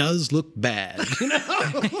like, it does look bad. You know?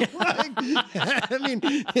 I mean,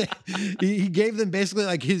 he gave them basically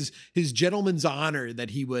like his gentleman's honor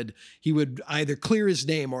that he would either clear his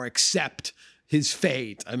name or accept his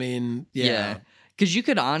fate. I mean, Because you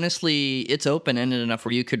could honestly, it's open-ended enough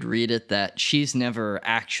where you could read it that she's never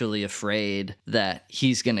actually afraid that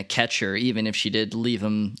he's going to catch her, even if she did leave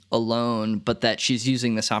him alone, but that she's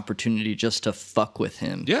using this opportunity just to fuck with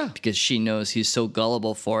him. Yeah. Because she knows he's so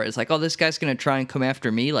gullible for it. It's like, oh, this guy's going to try and come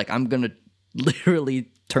after me. Like, I'm going to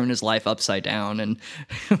literally turn his life upside down and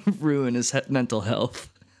ruin his mental health.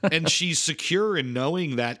 And she's secure in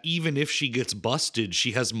knowing that even if she gets busted,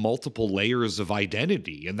 she has multiple layers of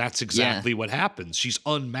identity. And that's exactly what happens. She's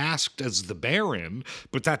unmasked as the Baron,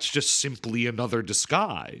 but that's just simply another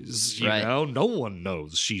disguise. You know, no one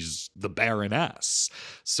knows she's the Baroness.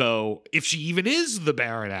 So if she even is the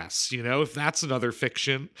Baroness, you know, if that's another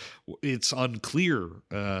fiction, it's unclear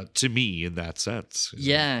to me in that sense.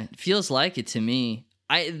 Yeah, it feels like it to me.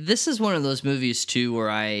 This is one of those movies, too,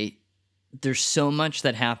 where there's so much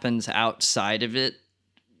that happens outside of it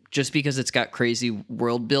just because it's got crazy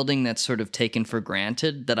world building that's sort of taken for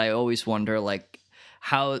granted that I always wonder, like,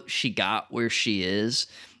 how she got where she is.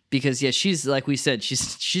 Because, yeah, she's, like we said,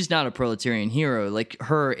 she's not a proletarian hero. Like,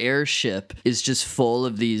 her airship is just full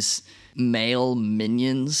of these male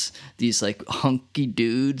minions, these like hunky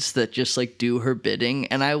dudes that just like do her bidding,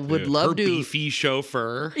 and I would love her to beefy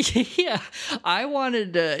chauffeur. Yeah, I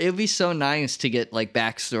wanted it'd be so nice to get like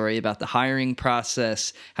backstory about the hiring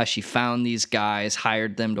process, how she found these guys,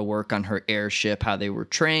 hired them to work on her airship, how they were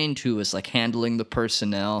trained, who was like handling the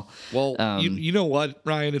personnel. Well, you know what,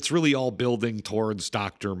 Ryan, it's really all building towards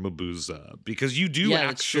Dr. Mabuza, because you do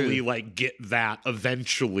actually like get that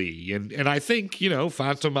eventually, and I think, you know,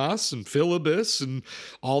 Fantomas and Filibus and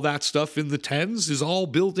all that stuff in the tens is all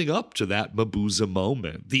building up to that Mabuza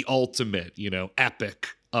moment, the ultimate, you know, epic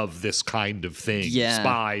of this kind of thing. Yeah.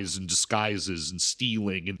 Spies and disguises and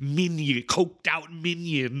stealing and coked out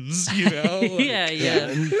minions, you know? Yeah.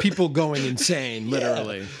 And people going insane,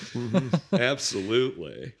 literally. Mm-hmm.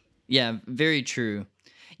 Absolutely. Yeah, very true.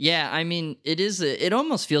 Yeah, I mean, it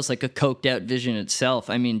almost feels like a coked out vision itself.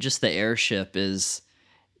 I mean, just the airship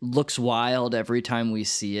looks wild every time we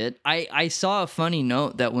see it. I saw a funny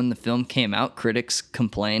note that when the film came out, critics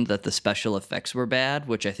complained that the special effects were bad,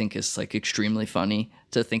 which I think is like extremely funny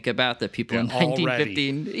to think about, that people in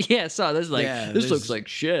 1915 saw this like, this looks like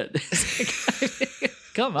shit.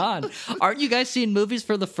 Come on. Aren't you guys seeing movies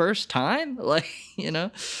for the first time? Like, you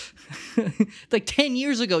know, like 10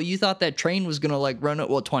 years ago, you thought that train was going to like run it.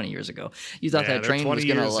 Well, 20 years ago, you thought that train was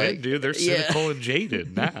going to like, dude, they're cynical and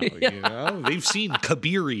jaded now, you know, they've seen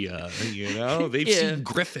Cabiria, you know, they've seen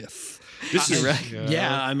Griffith. This is right. You know?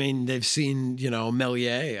 Yeah, I mean, they've seen, you know,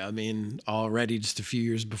 Méliès. I mean, already just a few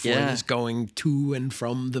years before this, going to and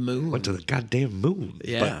from the moon. Went to the goddamn moon.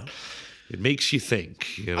 Yeah. But it makes you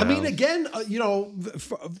think, you know? I mean, again, you know,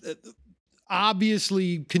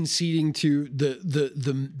 obviously conceding to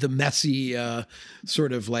the messy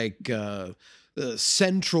sort of like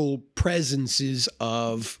central presences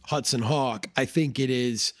of Hudson Hawk, I think it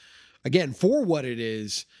is, again, for what it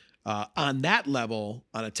is, on that level,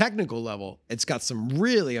 on a technical level, it's got some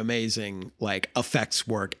really amazing like effects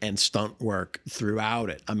work and stunt work throughout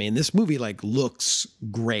it. I mean, this movie like looks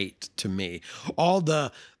great to me. All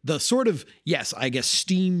the sort of, yes, I guess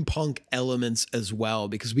steampunk elements as well,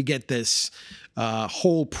 because we get this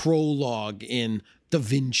whole prologue in Da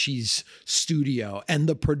Vinci's studio, and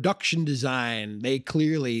the production design, they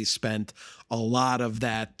clearly spent a lot of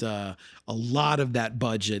that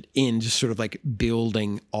budget in just sort of like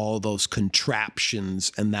building all those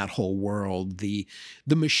contraptions and that whole world. The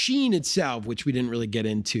machine itself, which we didn't really get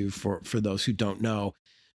into for those who don't know,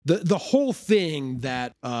 the whole thing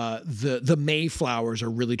that the Mayflowers are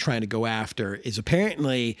really trying to go after is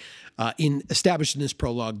apparently established in this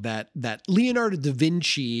prologue that Leonardo da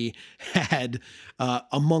Vinci had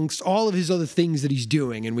amongst all of his other things that he's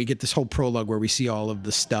doing, and we get this whole prologue where we see all of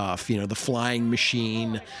the stuff, you know, the flying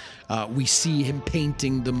machine. We see him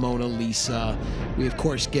painting the Mona Lisa. We of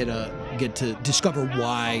course get to discover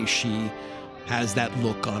why she has that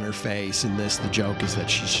look on her face in this. The joke is that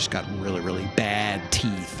she's just got really, really bad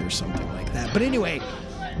teeth or something like that. But anyway,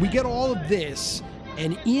 we get all of this,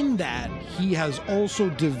 and in that, he has also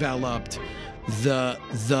developed the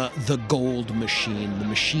gold machine, the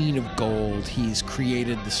machine of gold. He's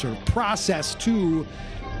created the sort of process to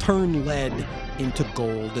turn lead into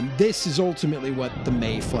gold, and this is ultimately what the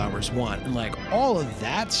Mayflowers want. And like all of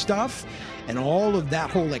that stuff and all of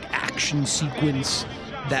that whole like action sequence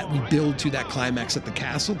that we build to that climax at the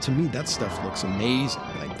castle, to me that stuff looks amazing.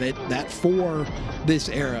 Like that for this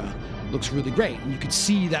era looks really great. And you could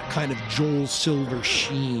see that kind of Joel Silver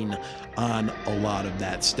sheen on a lot of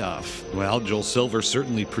that stuff. Well, Joel Silver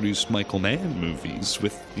certainly produced Michael Mann movies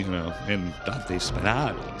with, and Dante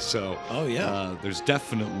Spinati. So, there's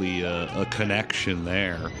definitely a connection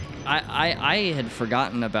there. I had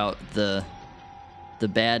forgotten about the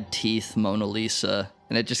bad teeth Mona Lisa,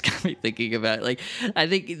 and it just got me thinking about it. Like, I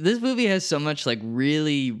think this movie has so much like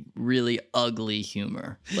really, really ugly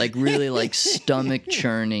humor, like really like stomach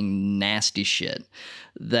churning, nasty shit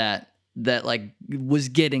that like was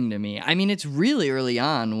getting to me. I mean, it's really early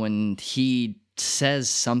on when he says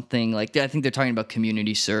something like, I think they're talking about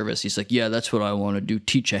community service. He's like, yeah, that's what I want to do.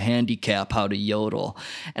 Teach a handicap how to yodel.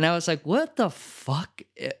 And I was like, what the fuck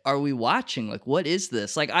are we watching? Like, what is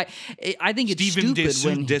this? Like, I think it's stupid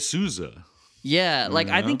when D'Souza. Yeah, like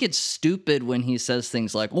I think it's stupid when he says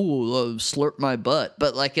things like, "Oh, slurp my butt,"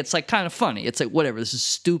 but like it's like kind of funny. It's like whatever. This is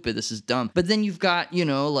stupid. This is dumb. But then you've got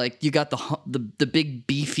like you got the big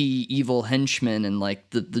beefy evil henchman, and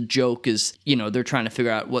like the joke is they're trying to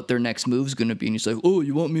figure out what their next move's going to be, and he's like, "Oh,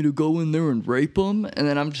 you want me to go in there and rape him?" And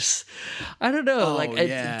then I'm just, I don't know,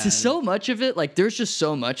 to so much of it, like there's just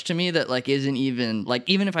so much to me that like isn't even like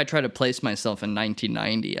even if I try to place myself in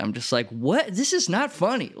 1990, I'm just like, what? This is not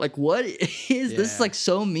funny. Like what? This is like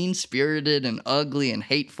so mean-spirited and ugly and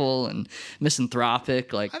hateful and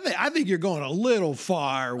misanthropic. Like I think you're going a little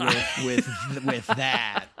far with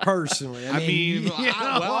that personally. I mean,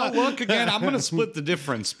 well, look again. I'm going to split the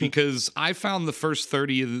difference because I found the first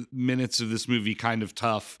 30 minutes of this movie kind of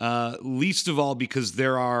tough. Least of all because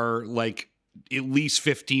there are like at least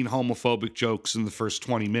 15 homophobic jokes in the first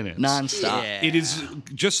 20 minutes. Nonstop. Yeah. It is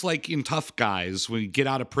just like in Tough Guys when you get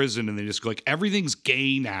out of prison and they just go like, everything's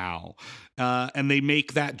gay now. And they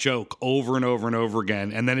make that joke over and over and over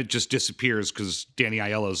again. And then it just disappears because Danny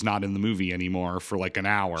Aiello's not in the movie anymore for like an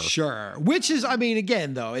hour. Sure. Which is, I mean,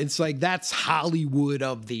 again, though, it's like that's Hollywood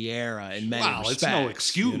of the era in many respects. It's no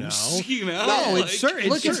excuse. No, like, it's certainly.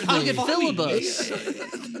 Look, it's fucking Filibus.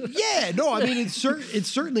 Yeah, no, I mean, it's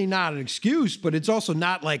certainly not an excuse, but it's also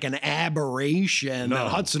not like an aberration that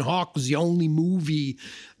Hudson Hawk was the only movie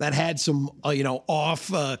that had some,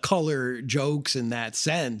 off-color jokes in that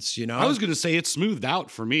sense, I was going to say it smoothed out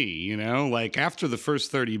for me, like after the first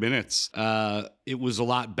 30 minutes, it was a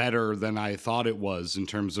lot better than I thought it was in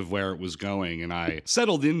terms of where it was going. And I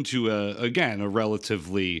settled into a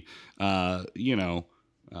relatively,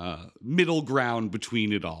 middle ground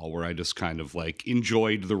between it all, where I just kind of like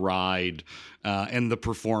enjoyed the ride and the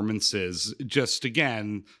performances. Just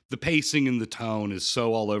again, the pacing and the tone is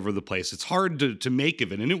so all over the place. It's hard to make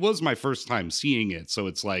of it. And it was my first time seeing it. So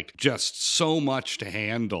it's like just so much to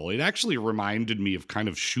handle. It actually reminded me of kind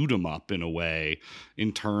of Shoot 'em Up in a way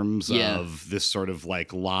in terms of this sort of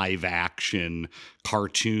like live action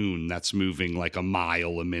cartoon that's moving like a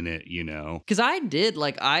mile a minute, Because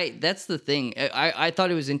that's the thing. I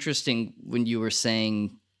thought it was interesting when you were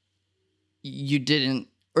saying you didn't,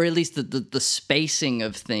 or at least the spacing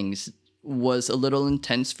of things was a little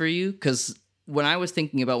intense for you. Because when I was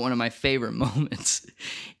thinking about one of my favorite moments,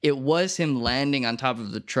 it was him landing on top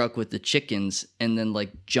of the truck with the chickens and then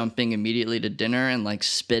like jumping immediately to dinner and like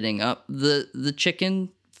spitting up the chicken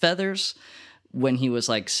feathers when he was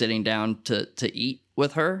like sitting down to eat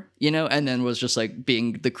with her, and then was just like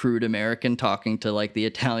being the crude American talking to like the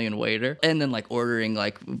Italian waiter and then like ordering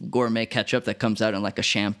like gourmet ketchup that comes out in like a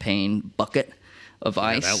champagne bucket of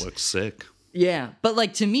ice. That looks sick. Yeah. But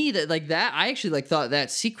like to me I actually like thought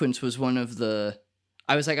that sequence was one of the,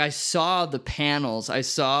 I was like, I saw the panels, I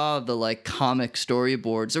saw the like comic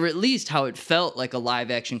storyboards, or at least how it felt like a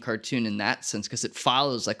live action cartoon in that sense, because it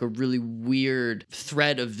follows like a really weird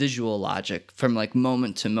thread of visual logic from like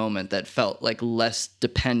moment to moment that felt like less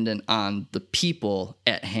dependent on the people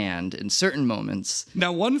at hand in certain moments.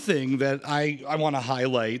 Now, one thing that I want to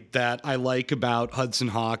highlight that I like about Hudson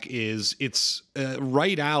Hawk is it's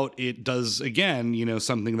right out, it does, again,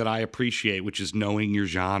 something that I appreciate, which is knowing your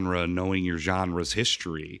genre, knowing your genre's history,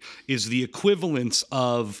 is the equivalence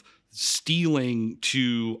of stealing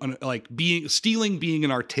being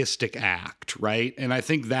an artistic act, right? And I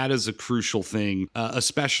think that is a crucial thing,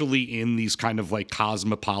 especially in these kind of like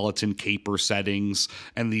cosmopolitan caper settings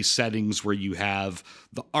and these settings where you have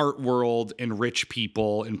the art world and rich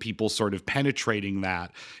people and people sort of penetrating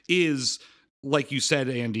that, is like you said,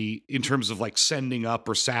 Andy, in terms of like sending up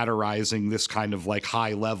or satirizing this kind of like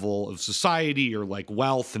high level of society or like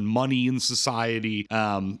wealth and money in society.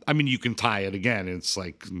 I mean, you can tie it again. It's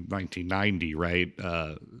like 1990, right?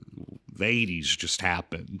 The 80s just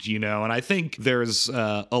happened, and I think there's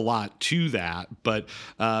a lot to that, but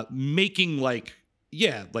making like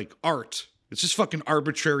art It's just fucking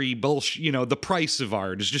arbitrary bullshit. You know, the price of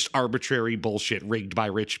art is just arbitrary bullshit rigged by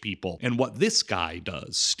rich people. And what this guy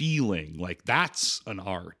does, stealing, like that's an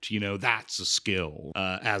art, you know, that's a skill,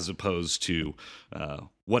 as opposed to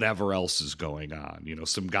whatever else is going on. You know,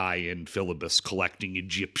 some guy in Filibus collecting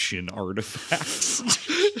Egyptian artifacts,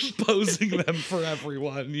 posing them for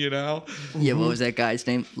everyone, you know? Yeah, what was that guy's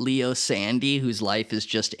name? Leo Sandy, whose life is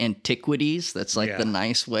just antiquities. That's like the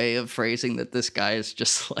nice way of phrasing that this guy is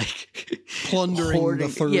just like plundering the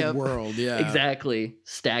third world. Yeah, exactly.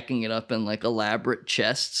 Stacking it up in like elaborate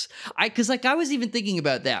chests. Because like I was even thinking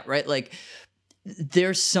about that, right? Like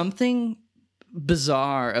there's something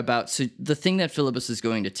bizarre about the thing that Filibus is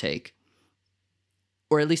going to take,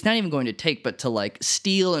 or at least not even going to take, but to like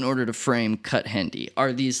steal in order to frame Cut Hendy,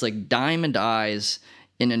 are these like diamond eyes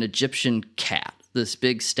in an Egyptian cat, this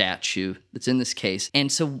big statue that's in this case. And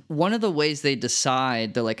so one of the ways they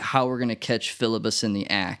decide they're like how we're going to catch Filibus in the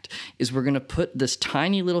act is we're going to put this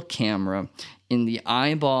tiny little camera in the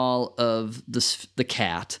eyeball of the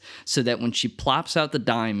cat so that when she plops out the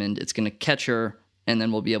diamond, it's going to catch her. And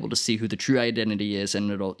then we'll be able to see who the true identity is,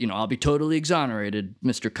 and it'll, you know, I'll be totally exonerated,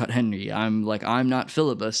 Mr. Cut Henry. I'm not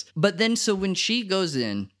Filibus. But then, so when she goes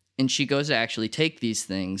in and she goes to actually take these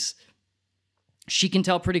things, she can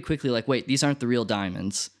tell pretty quickly, like, wait, these aren't the real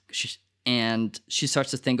diamonds. And she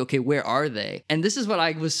starts to think, okay, where are they? And this is what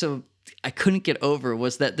I couldn't get over,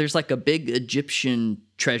 was that there's like a big Egyptian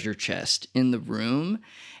treasure chest in the room,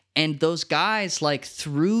 and those guys like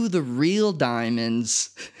threw the real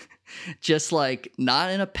diamonds just like not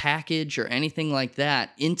in a package or anything like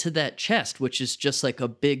that into that chest, which is just like a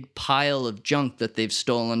big pile of junk that they've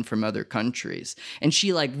stolen from other countries. And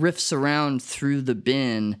she like riffs around through the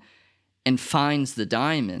bin and finds the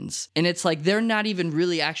diamonds. And it's like they're not even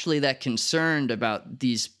really actually that concerned about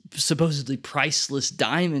these supposedly priceless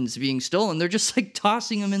diamonds being stolen. They're just like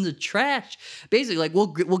tossing them in the trash. Basically, like we'll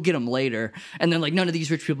get them later. And then like none of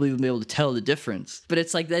these rich people will be able to tell the difference. But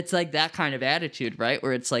it's like that kind of attitude, right?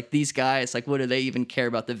 Where it's like these guys, like what do they even care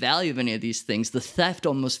about the value of any of these things? The theft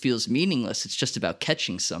almost feels meaningless. It's just about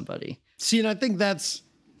catching somebody. See, and I think that's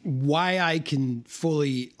why I can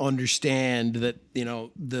fully understand that, you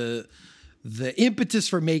know, the impetus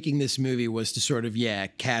for making this movie was to sort of,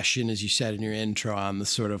 cash in, as you said in your intro, on the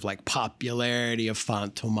sort of like popularity of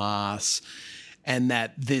Fantomas, and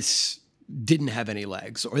that this didn't have any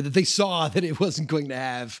legs, or that they saw that it wasn't going to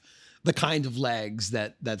have the kind of legs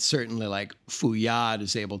that certainly like Fouillade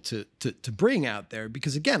is able to bring out there.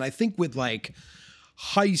 Because again, I think with like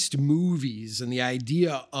heist movies and the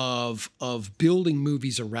idea of building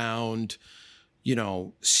movies around, you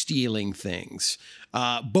know, stealing things.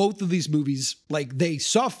 Both of these movies, like, they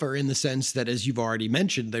suffer in the sense that, as you've already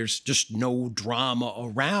mentioned, there's just no drama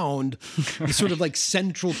around the sort of like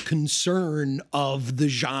central concern of the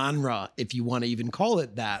genre, if you want to even call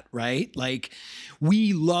it that, right? Like,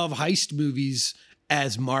 we love heist movies,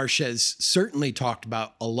 as Marsh has certainly talked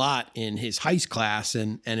about a lot in his heist class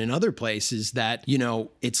and in other places, that, you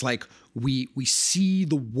know, it's like, we see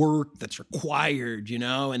the work that's required, you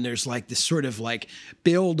know, and there's like this sort of like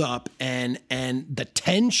build up, and the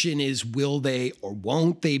tension is, will they or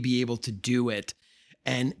won't they be able to do it?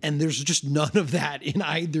 And there's just none of that in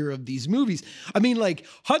either of these movies. I mean, like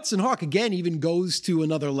Hudson Hawk again even goes to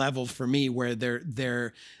another level for me, where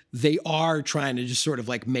they are trying to just sort of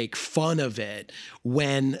like make fun of it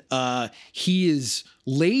when he is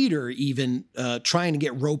later even trying to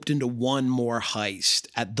get roped into one more heist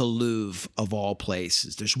at the Louvre of all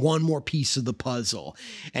places. There's one more piece of the puzzle,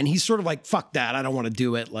 and he's sort of like, fuck that, I don't want to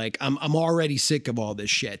do it. Like I'm already sick of all this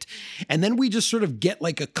shit. And then we just sort of get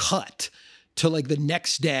like a cut to like the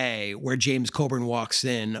next day where James Coburn walks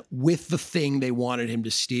in with the thing they wanted him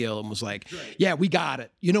to steal and was like, yeah, we got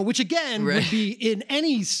it. You know, which again would be in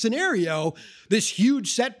any scenario, this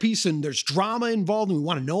huge set piece and there's drama involved and we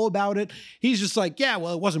want to know about it. He's just like, yeah,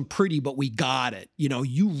 well, it wasn't pretty, but we got it. You know,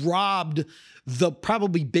 you robbed the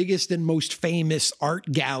probably biggest and most famous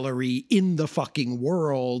art gallery in the fucking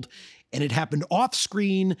world, and it happened off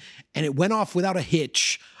screen and it went off without a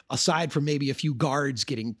hitch, aside from maybe a few guards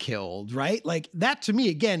getting killed, right? Like that to me,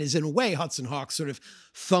 again, is in a way Hudson Hawk sort of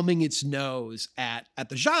thumbing its nose at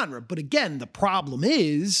the genre. But again, the problem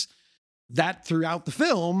is that throughout the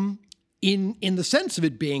film, in the sense of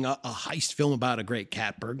it being a heist film about a great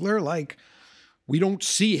cat burglar, like we don't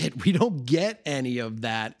see it. We don't get any of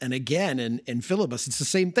that. And again, in Filibus, it's the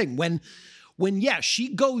same thing. When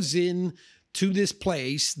she goes in to this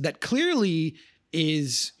place that clearly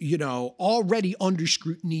is, already under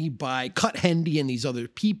scrutiny by Cut Hendy and these other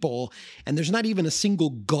people, and there's not even a single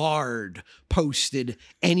guard posted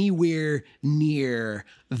anywhere near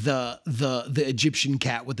the Egyptian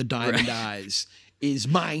cat with the diamond eyes is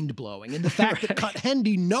mind-blowing. And the fact that Cut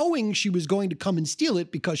Hendy, knowing she was going to come and steal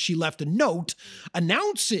it because she left a note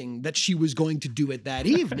announcing that she was going to do it that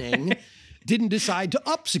evening, didn't decide to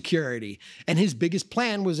up security. And his biggest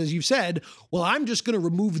plan was, as you said, well, I'm just going to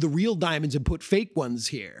remove the real diamonds and put fake ones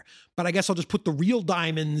here. But I guess I'll just put the real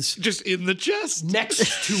diamonds just in the chest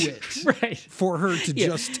next to it for her to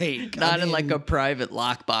just take. Not in like a private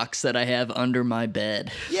lockbox that I have under my bed,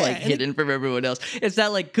 hidden from everyone else. It's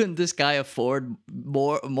not like, couldn't this guy afford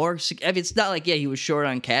more? I mean, it's not like, he was short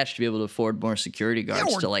on cash to be able to afford more security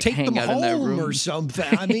guards to like hang out in that room or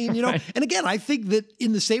something. I mean, right. And again, I think that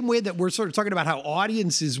in the same way that we're sort of talking about how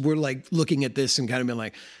audiences were like looking at this and kind of been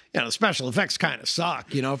like, the special effects kind of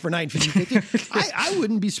suck, for 1950. I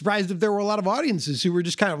wouldn't be surprised if there were a lot of audiences who were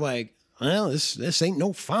just kind of like, well, this ain't no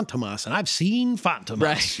Fantomas, and I've seen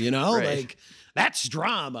Fantomas, right. Like that's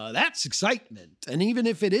drama, that's excitement. And even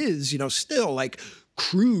if it is, still like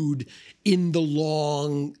crude in the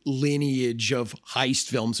long lineage of heist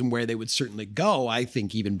films and where they would certainly go, I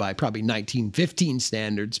think even by probably 1915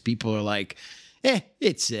 standards, people are like,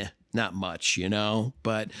 it's not much,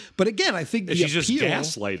 But again, I think she's just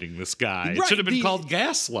gaslighting this guy. Right, it should have been called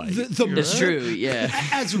Gaslight. It's true, yeah.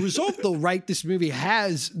 As a result, though, right, this movie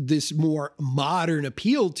has this more modern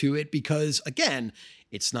appeal to it because, again,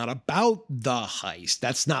 it's not about the heist.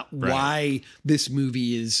 That's not why this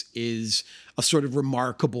movie is a sort of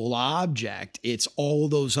remarkable object. It's all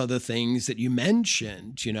those other things that you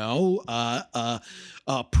mentioned,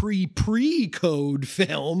 a pre-code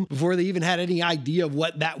film before they even had any idea of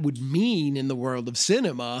what that would mean in the world of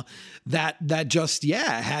cinema that just,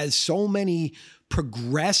 has so many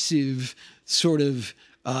progressive sort of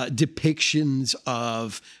depictions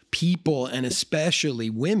of people and especially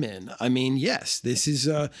women. I mean, yes, this is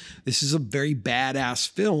a very badass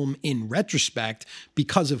film in retrospect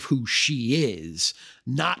because of who she is,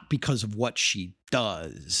 not because of what she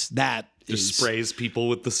does. That just sprays people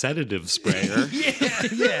with the sedative sprayer.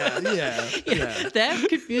 yeah. That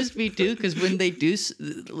confused me too, because when they do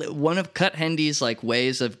one of Cut Hendy's like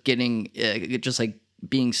ways of getting just like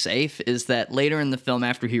being safe is that later in the film,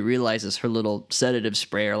 after he realizes her little sedative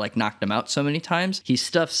sprayer like knocked him out so many times, he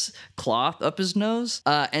stuffs cloth up his nose,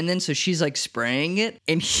 and then so she's like spraying it,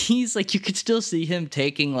 and he's like, you could still see him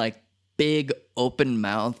taking like big open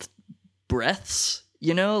mouth breaths,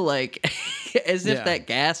 like as if that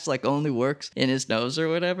gas like only works in his nose or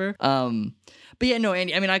whatever. But yeah, no,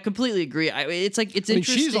 Andy, I mean, I completely agree. It's interesting.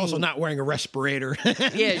 She's also not wearing a respirator.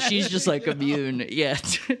 Yeah, she's just like immune. Yeah,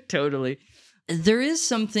 totally. There is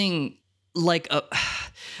something like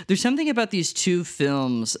there's something about these two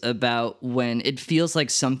films about when it feels like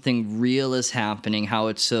something real is happening, how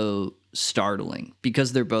it's so startling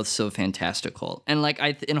because they're both so fantastical. And like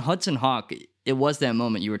in Hudson Hawk, it was that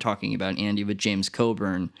moment you were talking about, Andy, with James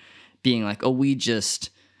Coburn being like, oh, we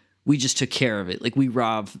just took care of it. Like we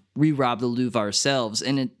robbed the Louvre ourselves.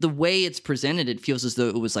 And the way it's presented, it feels as though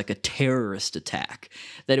it was like a terrorist attack,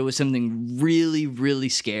 that it was something really, really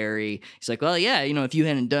scary. He's like, well, yeah, if you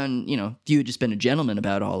hadn't done, if you had just been a gentleman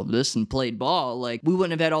about all of this and played ball, like we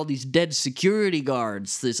wouldn't have had all these dead security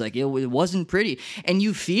guards. It's like, it wasn't pretty. And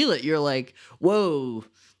you feel it. You're like, whoa.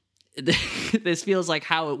 This feels like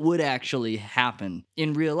how it would actually happen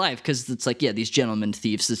in real life, because it's like, yeah, these gentlemen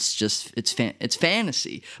thieves, it's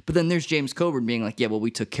fantasy. But then there's James Coburn being like, yeah, well,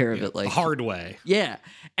 we took care of it like the hard way. Yeah.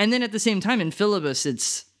 And then at the same time in Filibus,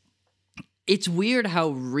 it's weird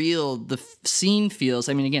how real the scene feels.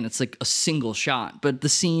 I mean, again, it's like a single shot, but the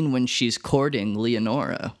scene when she's courting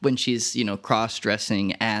Leonora, when she's,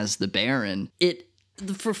 cross-dressing as the Baron,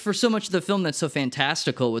 for so much of the film that's so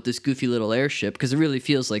fantastical with this goofy little airship, because it really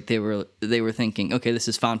feels like they were thinking, okay, this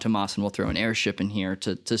is Fantomas and we'll throw an airship in here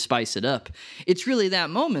to spice it up. It's really that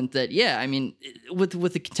moment that, yeah, I mean, with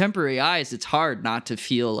the contemporary eyes, it's hard not to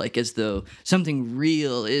feel like as though something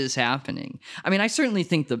real is happening. I mean, I certainly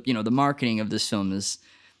think the marketing of this film is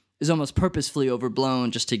almost purposefully overblown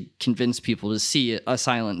just to convince people to see a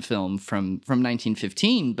silent film from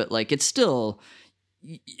 1915, but like it's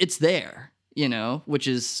there.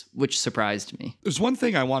 Which surprised me. There's one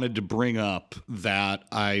thing I wanted to bring up that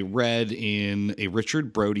I read in a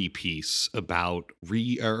Richard Brody piece about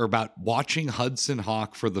watching Hudson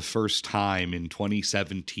Hawk for the first time in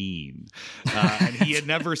 2017, and he had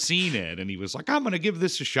never seen it, and he was like, "I'm going to give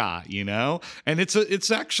this a shot," And it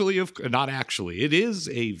is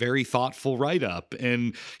a very thoughtful write-up,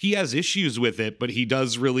 and he has issues with it, but he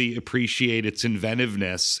does really appreciate its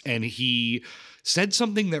inventiveness, and he said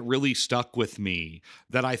something that really stuck with me,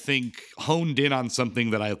 that I think honed in on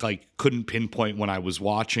something that I couldn't pinpoint when I was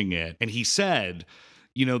watching it. And he said,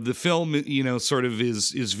 the film, sort of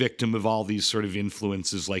is victim of all these sort of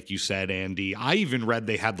influences, like you said, Andy. I even read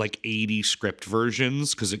they had 80 script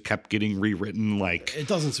versions because it kept getting rewritten. It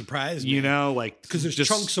doesn't surprise me, because there's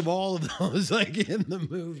chunks of all of those in the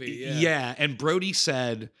movie. Yeah. And Brody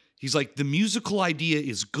said, he's like, the musical idea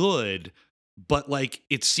is good, but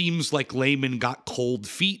it seems like Lehman got cold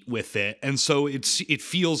feet with it. And so it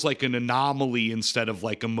feels like an anomaly instead of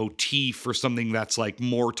a motif or something that's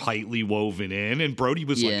more tightly woven in. And Brody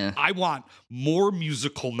was like, I want more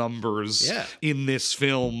musical numbers in this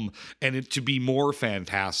film and it to be more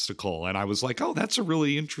fantastical. And I was like, oh, that's a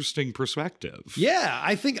really interesting perspective. Yeah.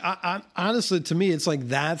 I think honestly, to me, it's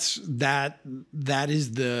that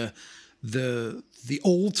is the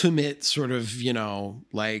ultimate sort of,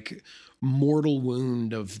 mortal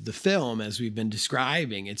wound of the film, as we've been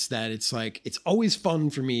describing. It's always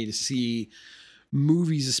fun for me to see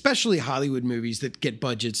movies, especially Hollywood movies, that get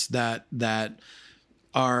budgets that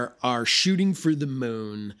are shooting for the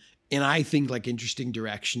moon in, I think, interesting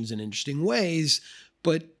directions and interesting ways,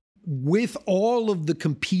 but with all of the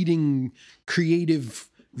competing creative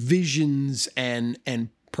visions and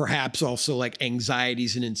perhaps also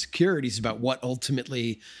anxieties and insecurities about what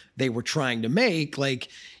ultimately they were trying to make,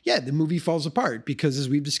 the movie falls apart because, as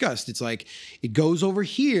we've discussed, it's it goes over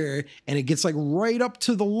here and it gets right up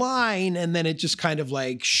to the line, and then it just kind of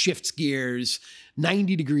shifts gears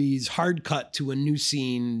 90 degrees, hard cut to a new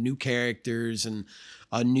scene, new characters, and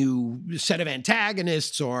a new set of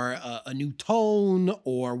antagonists, or a new tone,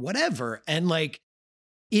 or whatever. And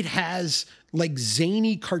it has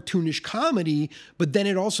zany, cartoonish comedy, but then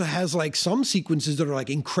it also has some sequences that are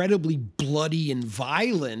incredibly bloody and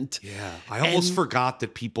violent. Yeah, I almost forgot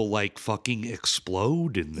that people fucking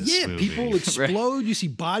explode in this movie. Yeah, people explode. You see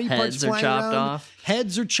body parts flying around.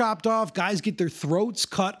 Heads are chopped off. Guys get their throats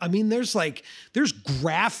cut. I mean, there's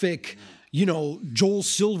graphic, Joel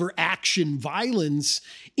Silver action violence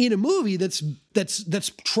in a movie that's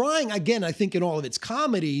trying, again, I think in all of its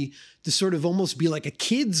comedy, to sort of almost be like a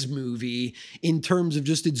kid's movie in terms of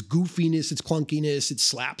just its goofiness, its clunkiness, its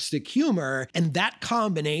slapstick humor. And that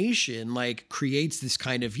combination creates this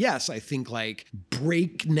kind of, I think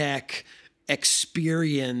breakneck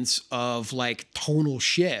experience of tonal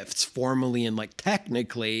shifts formally and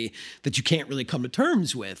technically that you can't really come to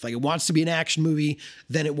terms with. It wants to be an action movie,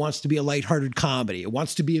 then it wants to be a lighthearted comedy. It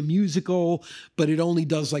wants to be a musical, but it only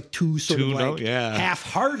does two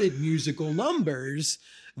half-hearted musical numbers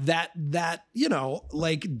that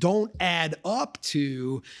don't add up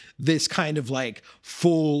to this kind of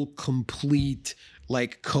full, complete,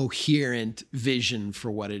 coherent vision for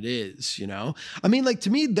what it is, I mean, to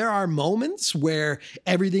me, there are moments where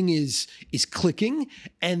everything is clicking,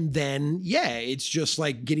 and then, it's just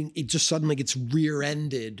it just suddenly gets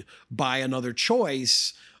rear-ended by another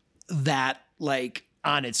choice that,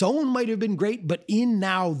 on its own might have been great, but in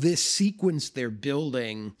now this sequence they're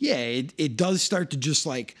building, it does start to just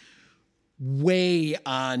weigh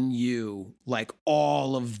on you,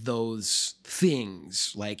 all of those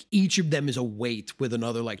things. Each of them is a weight with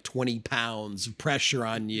another 20 pounds of pressure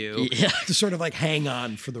on you to sort of hang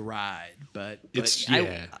on for the ride. But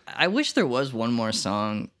I wish there was one more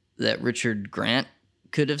song that Richard Grant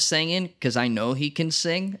could have sang in, because I know he can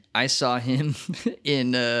sing. I saw him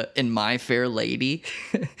in My Fair Lady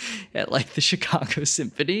at the Chicago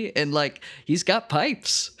Symphony, and he's got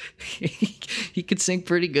pipes. He could sing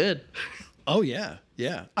pretty good. Oh yeah.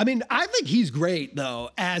 Yeah. I mean, I think he's great though,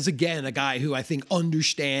 as again, a guy who I think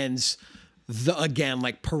understands the, again,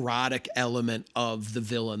 parodic element of the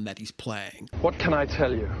villain that he's playing. What can I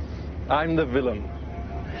tell you? I'm the villain.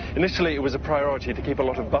 Initially, it was a priority to keep a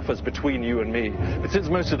lot of buffers between you and me. But since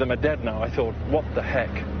most of them are dead now, I thought, what the heck?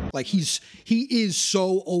 He is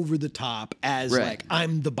so over the top as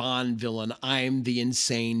I'm the Bond villain, I'm the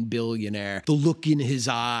insane billionaire. The look in his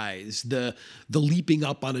eyes, the leaping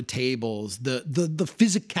up on tables, the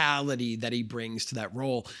physicality that he brings to that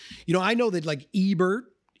role. I know that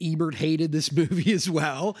Ebert hated this movie as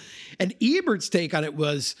well, and Ebert's take on it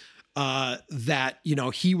was that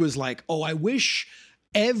he was I wish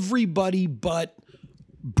everybody but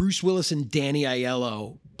Bruce Willis and Danny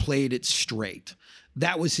Aiello played it straight.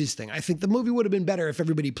 That was his thing. I think the movie would have been better if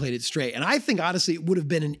everybody played it straight. And I think, honestly, it would have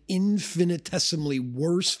been an infinitesimally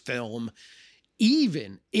worse film,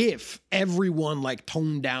 even if everyone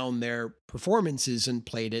toned down their performances and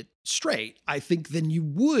played it straight. I think then you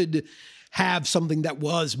would have something that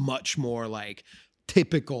was much more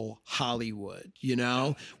typical Hollywood, you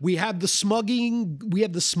know? We have the smuggy,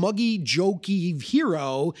 jokey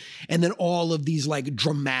hero, and then all of these like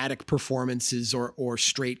dramatic performances or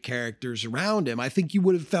straight characters around him. I think you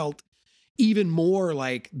would have felt even more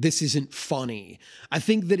like this isn't funny. I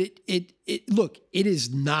think that it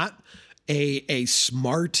is not a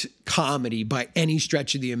smart comedy by any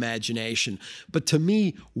stretch of the imagination. But to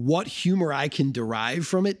me, what humor I can derive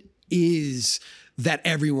from it is that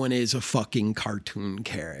everyone is a fucking cartoon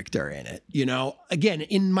character in it. You know, again,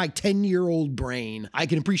 in my 10-year-old brain, I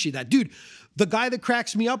can appreciate that. Dude, the guy that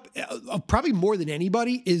cracks me up probably more than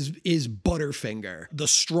anybody is Butterfinger, the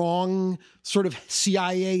strong sort of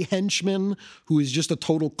CIA henchman who is just a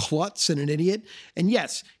total klutz and an idiot. And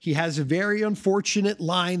yes, he has a very unfortunate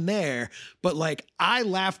line there, but like I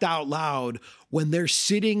laughed out loud when they're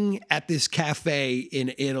sitting at this cafe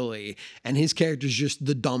in Italy and his character's just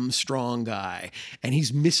the dumb, strong guy and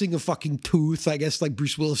he's missing a fucking tooth. I guess like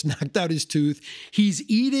Bruce Willis knocked out his tooth. He's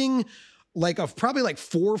eating like a probably like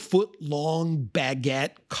 4 foot long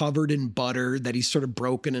baguette covered in butter that he's sort of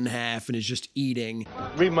broken in half and is just eating.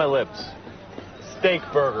 Read my lips. Steak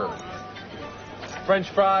burger. French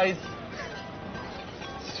fries.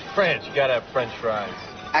 It's French. You gotta have French fries.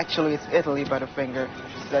 Actually, it's Italy, Butterfinger.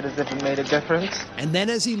 She said as if it made a difference. And then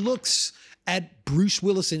as he looks at Bruce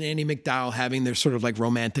Willis and Andie MacDowell having their sort of like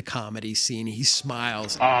romantic comedy scene, he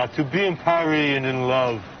smiles. To be in Paris and in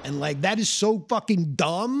love. And like, that is so fucking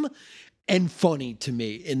dumb and funny to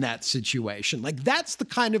me in that situation. Like, that's the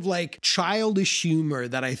kind of like childish humor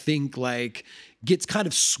that I think like gets kind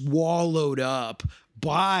of swallowed up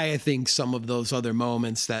by, I think, some of those other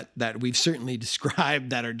moments that we've certainly described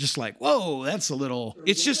that are just like, whoa, that's a little...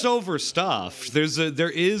 It's just overstuffed. There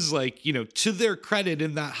is like, you know, to their credit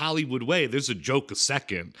in that Hollywood way, there's a joke a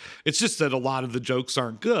second. It's just that a lot of the jokes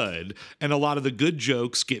aren't good. And a lot of the good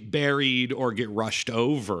jokes get buried or get rushed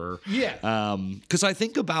over. Yeah. Because I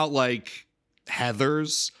think about like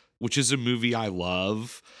Heathers, which is a movie I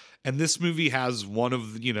love. And this movie has one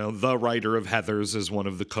of, you know, the writer of Heathers as one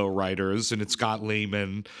of the co-writers, and it's got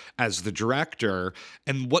Lehman as the director.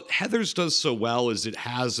 And what Heathers does so well is it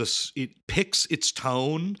picks its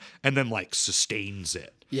tone and then like sustains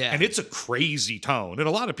it. Yeah. And it's a crazy tone. And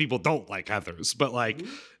a lot of people don't like Heathers, but like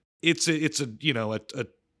it's a you know, a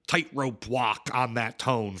tightrope walk on that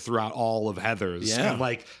tone throughout all of Heathers. Yeah. And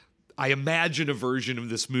like I imagine a version of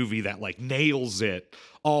this movie that like nails it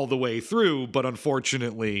all the way through, but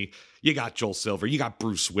unfortunately, you got Joel Silver, you got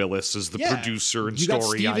Bruce Willis as the producer and story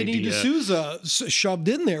idea. You got Stephen E. D'Souza shoved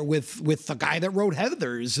in there with the guy that wrote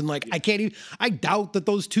Heathers, and like I doubt that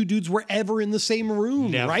those two dudes were ever in the same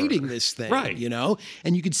room writing this thing, right? You know,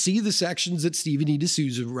 and you could see the sections that Stephen E.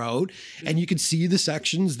 D'Souza wrote, and you could see the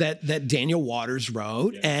sections that Daniel Waters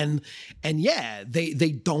wrote, and yeah, they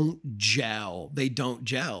don't gel,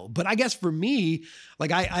 But I guess for me,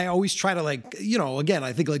 like I always try to like, you know, again,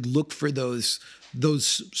 I think like look for those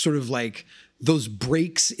sort of like those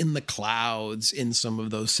breaks in the clouds in some of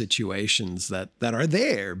those situations that are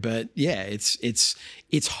there. But yeah,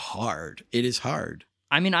 it's hard. It is hard.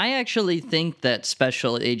 I mean, I actually think that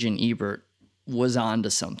Special Agent Ebert was onto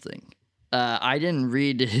something. I didn't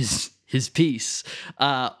read his piece,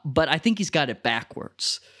 but I think he's got it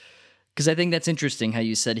backwards. Because I think that's interesting how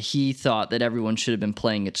you said he thought that everyone should have been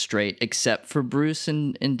playing it straight except for Bruce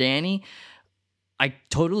and Danny. I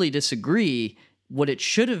totally disagree. What it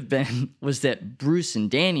should have been was that Bruce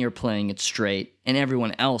and Danny are playing it straight and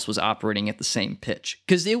everyone else was operating at the same pitch.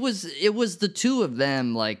 Because it was the two of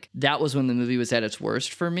them, like, that was when the movie was at its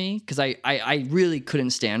worst for me. Because I really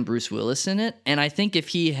couldn't stand Bruce Willis in it. And I think if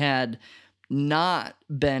he had not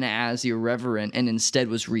been as irreverent and instead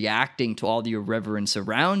was reacting to all the irreverence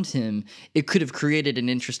around him, it could have created an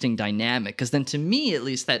interesting dynamic. Because then to me, at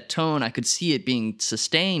least, that tone, I could see it being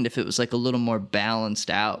sustained if it was like a little more balanced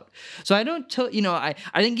out. So I don't, I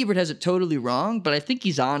think Ebert has it totally wrong, but I think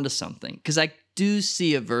he's onto something. Because I do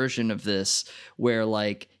see a version of this where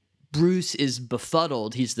like Bruce is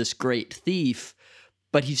befuddled. He's this great thief,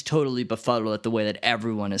 but he's totally befuddled at the way that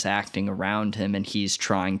everyone is acting around him, and he's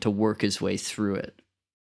trying to work his way through it.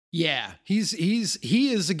 Yeah, he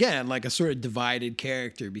is again like a sort of divided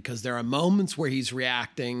character, because there are moments where he's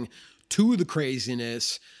reacting to the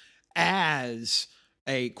craziness as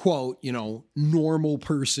a, quote, you know, normal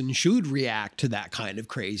person should react to that kind of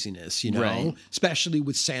craziness, you know, right. Especially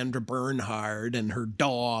with Sandra Bernhard and her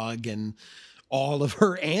dog and all of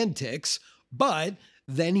her antics. But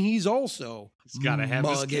then he's also got to have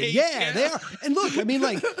his cake. Yeah, they are. And look, I mean,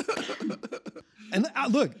 like, And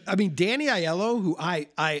look, I mean, Danny Aiello, who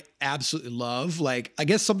I absolutely love, like, I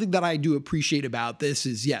guess something that I do appreciate about this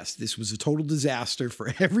is, yes, this was a total disaster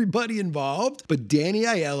for everybody involved, but Danny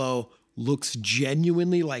Aiello looks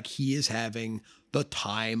genuinely like he is having the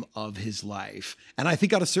time of his life. And I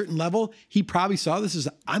think on a certain level, he probably saw this as,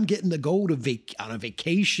 I'm getting to go to on a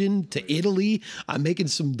vacation to Italy. I'm making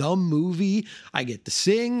some dumb movie. I get to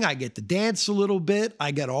sing. I get to dance a little bit.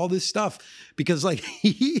 I get all this stuff because like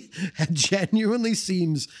he genuinely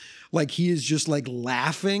seems like he is just like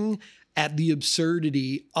laughing at the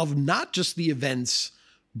absurdity of not just the events,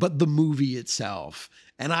 but the movie itself.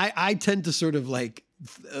 And I tend to sort of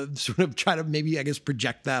try to maybe, I guess,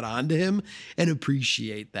 project that onto him and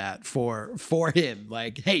appreciate that for him.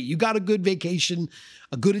 Like, hey, you got a good vacation,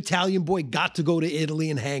 a good Italian boy got to go to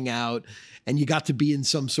Italy and hang out, and you got to be in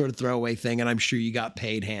some sort of throwaway thing, and I'm sure you got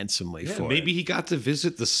paid handsomely for it. Maybe he got to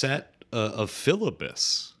visit the set of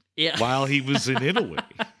Filibus while he was in Italy,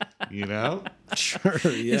 you know? Sure,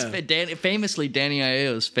 yeah. Famously Danny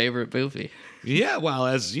Aiello's favorite movie. Yeah, well,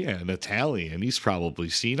 as an Italian, he's probably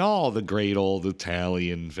seen all the great old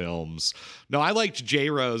Italian films. No, I liked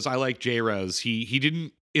J-Rose. He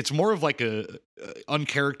didn't. It's more of like a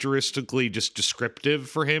uncharacteristically just descriptive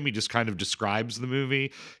for him. He just kind of describes the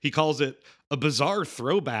movie. He calls it a bizarre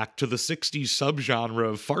throwback to the 60s subgenre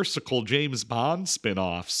of farcical James Bond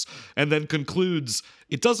spin-offs, and then concludes,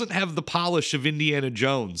 it doesn't have the polish of Indiana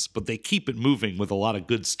Jones, but they keep it moving with a lot of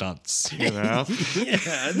good stunts, you know?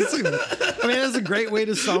 That's a great way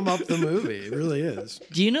to sum up the movie. It really is.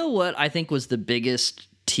 Do you know what I think was the biggest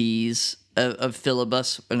tease of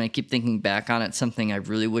Filibus, and I keep thinking back on it, something I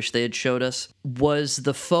really wish they had showed us, was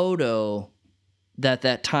the photo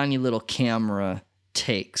that tiny little camera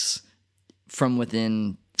takes from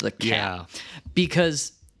within the cat. Yeah.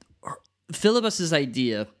 Because Filibus's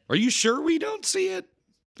idea... Are you sure we don't see it?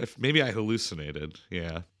 Maybe I hallucinated,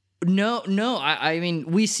 yeah. No, I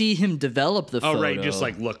mean, we see him develop the photo. Oh, right, just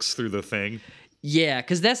like looks through the thing. Yeah,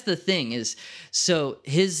 because that's the thing is, so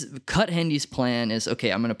his Cut Hendy's plan is,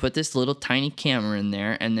 okay, I'm going to put this little tiny camera in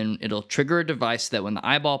there, and then it'll trigger a device that when the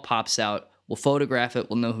eyeball pops out, we'll photograph it,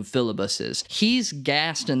 we'll know who Filibus is. He's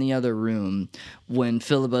gassed in the other room when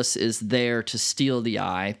Filibus is there to steal the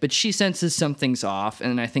eye, but she senses something's off,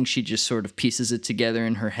 and I think she just sort of pieces it together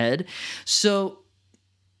in her head. So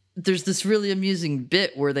there's this really amusing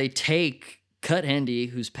bit where they take Cut Hendy,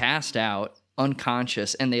 who's passed out,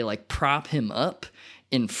 unconscious, and they like prop him up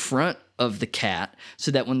in front of the cat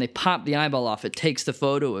so that when they pop the eyeball off, it takes the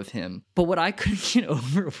photo of him. But what I couldn't get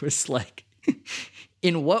over was like,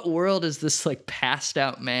 in what world is this like passed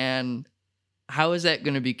out man? How is that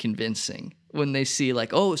going to be convincing when they see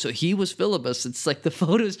like, oh, so he was Filibus? It's like the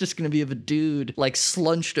photo is just going to be of a dude like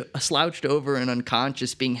slouched over and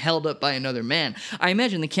unconscious being held up by another man. I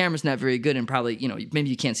imagine the camera's not very good and probably, maybe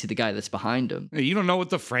you can't see the guy that's behind him. You don't know what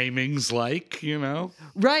the framing's like,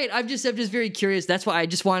 Right. I'm just very curious. That's why I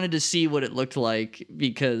just wanted to see what it looked like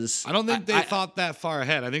because I don't think they thought that far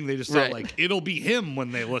ahead. I think they just thought like it'll be him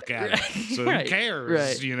when they look at it. So who cares?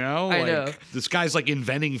 Right. I know. This guy's like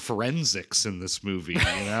inventing forensics in this movie,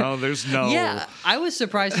 There's no Yeah, I was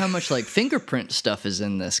surprised how much like fingerprint stuff is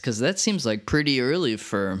in this because that seems like pretty early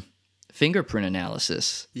for fingerprint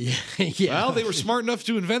analysis. Yeah. Well, they were smart enough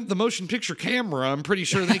to invent the motion picture camera. I'm pretty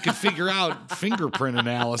sure they could figure out fingerprint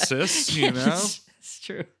analysis, It's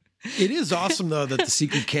true. It is awesome though that the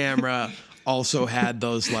secret camera also had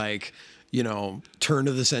those like, turn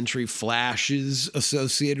of the century flashes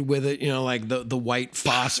associated with it, like the white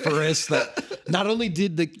phosphorus that not only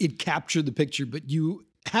did it capture the picture, but you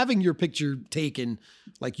having your picture taken,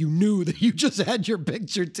 like you knew that you just had your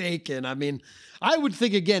picture taken. I mean, I would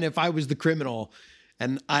think again, if I was the criminal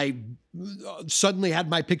and I suddenly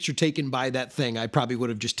had my picture taken by that thing, I probably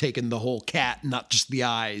would have just taken the whole cat, not just the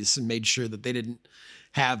eyes, and made sure that they didn't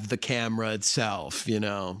have the camera itself,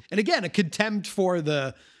 And again, a contempt for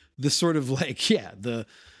the sort of like,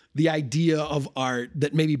 the idea of art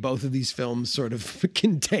that maybe both of these films sort of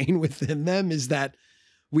contain within them is that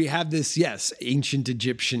we have this, ancient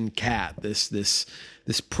Egyptian cat, this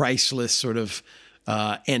priceless sort of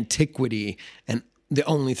antiquity, and the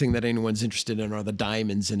only thing that anyone's interested in are the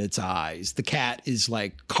diamonds in its eyes. The cat is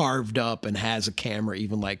like carved up and has a camera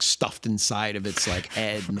even like stuffed inside of its like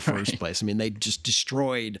head in the first place. I mean, they just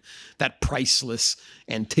destroyed that priceless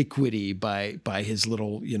antiquity by his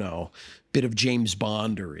little, bit of James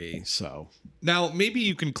Bondery. So now maybe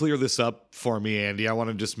you can clear this up for me, Andy. I want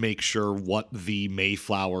to just make sure what the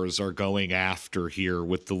Mayflowers are going after here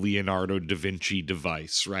with the Leonardo da Vinci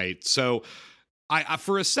device, right? So I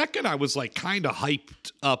for a second I was like kind of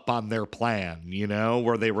hyped up on their plan, you know,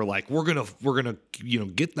 where they were like, we're gonna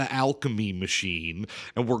get the alchemy machine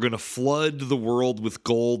and we're gonna flood the world with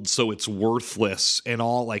gold so it's worthless and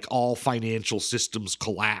all financial systems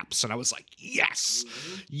collapse. And I was like, yes.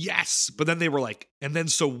 But then they were like, and then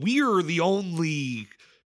so we're the only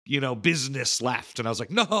business left. And I was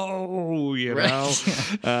like, no,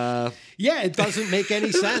 Yeah, it doesn't make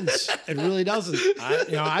any sense. It really doesn't.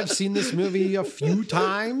 I've seen this movie a few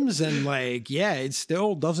times and it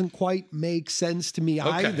still doesn't quite make sense to me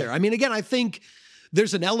either. I mean, again, I think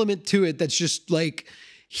there's an element to it that's just like,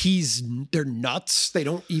 they're nuts. They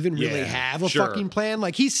don't even really have a fucking plan.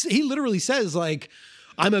 Like he literally says like,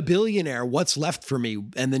 I'm a billionaire. What's left for me?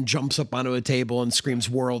 And then jumps up onto a table and screams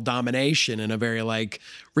world domination in a very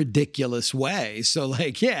ridiculous way. So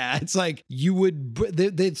it's like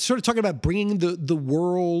they're sort of talking about bringing the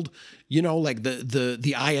world, the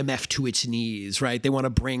IMF to its knees, right? They want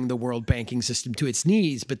to bring the world banking system to its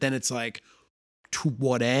knees, but then it's like, to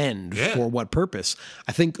what end? Yeah. For what purpose?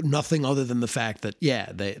 I think nothing other than the fact that,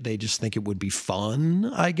 they just think it would be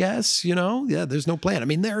fun, I guess, Yeah, there's no plan. I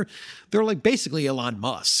mean, they're like basically Elon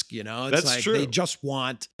Musk, It's That's true. They just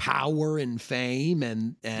want power and fame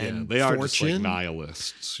and they are fortune. just like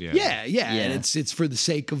nihilists. Yeah. And it's for the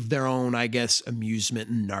sake of their own, I guess, amusement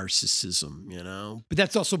and narcissism, But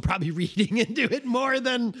that's also probably reading into it more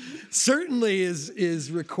than certainly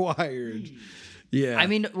is required. Yeah. I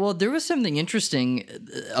mean, well, there was something interesting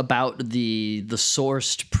about the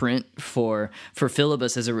sourced print for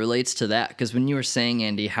Filibus as it relates to that, because when you were saying,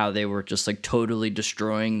 Andy, how they were just totally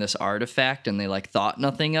destroying this artifact and they thought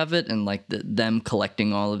nothing of it, and them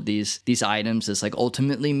collecting all of these items is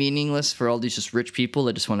ultimately meaningless for all these just rich people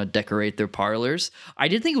that just want to decorate their parlors. I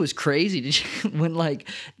did think it was crazy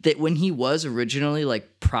when he was originally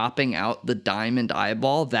propping out the diamond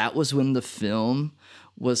eyeball. That was when the film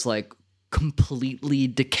was completely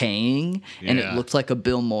decaying and it looked like a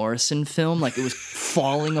Bill Morrison film, it was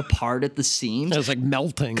falling apart at the seams. It was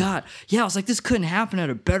melting. God, yeah, I was like, this couldn't happen at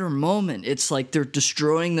a better moment. It's they're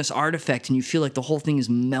destroying this artifact and you feel the whole thing is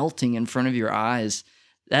melting in front of your eyes.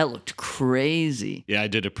 That looked crazy. Yeah, I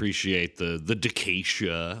did appreciate the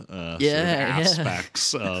Decacia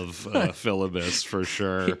aspects of Filibus for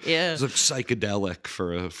sure. Yeah, it looked psychedelic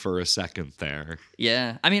for a second there.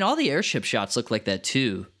 Yeah, I mean, all the airship shots look like that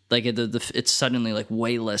too. It's suddenly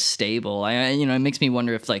way less stable. It makes me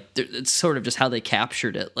wonder if it's sort of just how they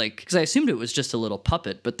captured it. Because I assumed it was just a little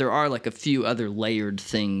puppet, but there are a few other layered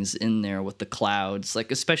things in there with the clouds.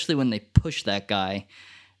 Especially when they push that guy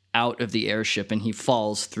out of the airship and he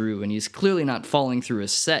falls through, and he's clearly not falling through a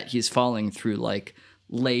set. He's falling through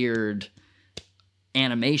layered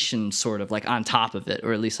animation, sort of on top of it,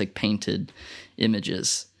 or at least painted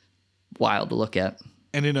images. Wild to look at.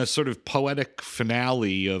 And in a sort of poetic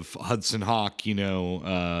finale of Hudson Hawk,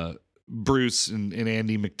 Bruce and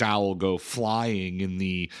Andy McDowell go flying in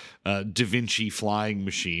the Da Vinci flying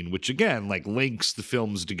machine, which again, links the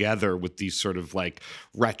films together with these sort of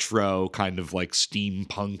retro kind of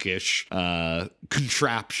steampunkish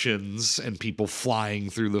contraptions and people flying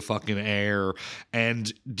through the fucking air.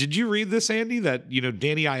 And did you read this, Andy, that,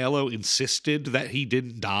 Danny Aiello insisted that he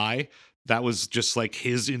didn't die? That was just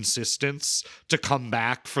his insistence to come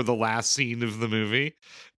back for the last scene of the movie.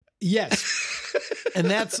 Yes. And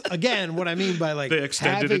that's, again, what I mean by the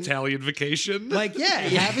extended Italian vacation.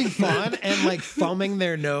 Having fun and thumbing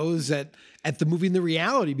their nose at the movie and the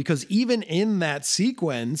reality. Because even in that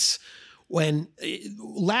sequence, when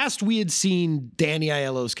last we had seen Danny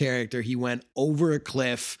Aiello's character, he went over a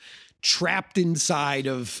cliff, trapped inside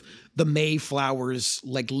of the Mayflower's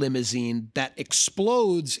limousine that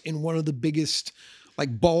explodes in one of the biggest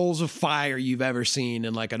balls of fire you've ever seen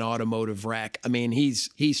in an automotive wreck. I mean,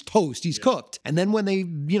 he's toast, he's cooked. And then when they,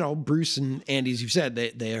 Bruce and Andy, as you've said,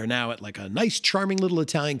 they are now at a nice, charming little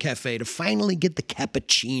Italian cafe to finally get the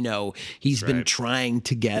cappuccino he's been trying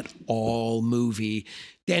to get all movie.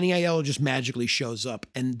 Danny Aiello just magically shows up,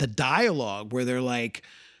 and the dialogue where they're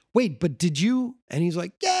wait, but did you? And he's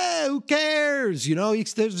like, yeah, who cares?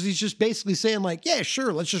 He's just basically saying yeah,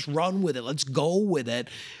 sure, let's just run with it. Let's go with it.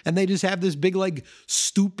 And they just have this big,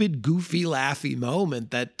 stupid, goofy, laughy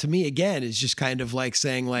moment that to me, again, is just kind of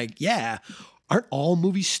saying yeah, aren't all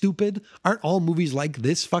movies stupid? Aren't all movies like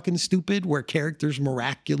this fucking stupid, where characters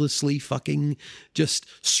miraculously fucking just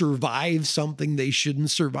survive something they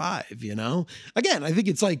shouldn't survive, Again, I think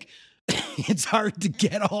it's it's hard to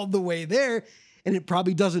get all the way there. And it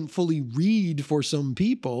probably doesn't fully read for some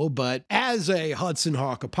people, but as a Hudson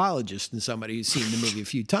Hawk apologist and somebody who's seen the movie a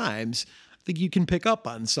few times, I think you can pick up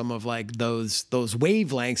on some of like those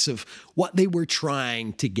wavelengths of what they were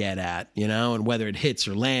trying to get at, you know, and whether it hits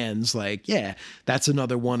or lands. Like, yeah, that's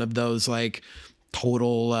another one of those like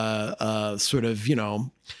total sort of, you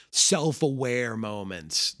know, self-aware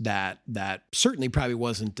moments that certainly probably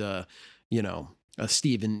wasn't you know, a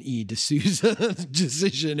Stephen E. D'Souza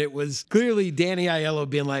decision. It was clearly Danny Aiello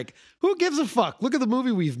being like, who gives a fuck? Look at the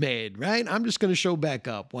movie we've made, right? I'm just going to show back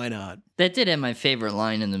up. Why not? That did have my favorite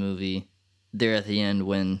line in the movie there at the end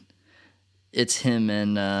when it's him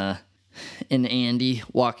and Andy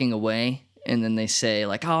walking away. And then they say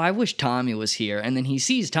like, oh, I wish Tommy was here. And then he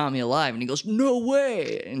sees Tommy alive and he goes, no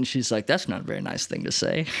way. And she's like, that's not a very nice thing to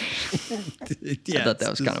say. Yeah, I thought that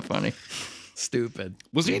was kind of funny. Stupid.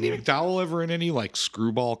 Was Andie MacDowell ever in any like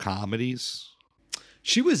screwball comedies?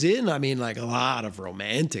 She was in, I mean, like a lot of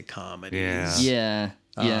romantic comedies. Yeah.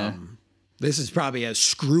 This is probably as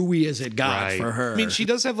screwy as it got for her. I mean, she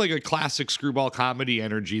does have like a classic screwball comedy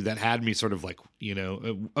energy that had me sort of like, you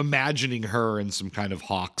know, imagining her in some kind of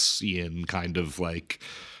Hawksian kind of like,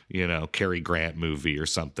 you know, Cary Grant movie or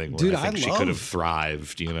something where Dude, I think she could have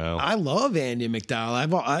thrived, you know. I love Andie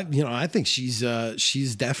MacDowell. I think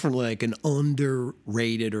she's definitely like an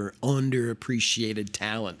underrated or underappreciated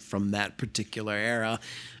talent from that particular era.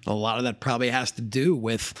 A lot of that probably has to do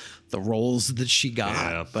with the roles that she got.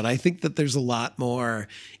 Yeah. But I think that there's a lot more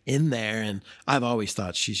in there, and I've always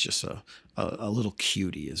thought she's just a little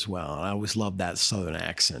cutie as well. And I always loved that Southern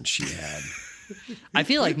accent she had. I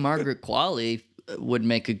feel like Margaret Qualley would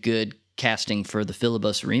make a good casting for the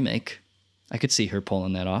Filibus remake. I could see her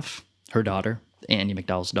pulling that off. Her daughter, Andie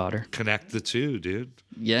MacDowell's daughter. Connect the two, dude.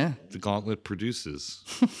 Yeah. The Gauntlet produces.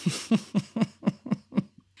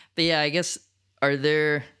 But yeah, I guess are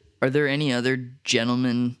there any other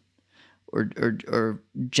gentlemen or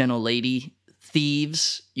gentle lady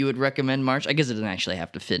thieves you would recommend, March? I guess it doesn't actually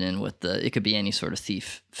have to fit in with it could be any sort of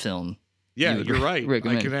thief film. Yeah, you're right.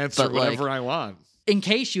 Recommend. I can answer whatever I want. In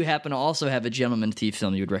case you happen to also have a gentleman thief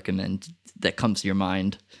film you would recommend that comes to your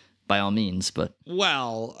mind, by all means. But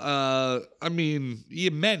well, I mean,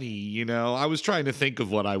 many. You know, I was trying to think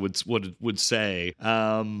of what I would say.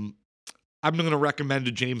 I'm going to recommend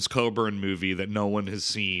a James Coburn movie that no one has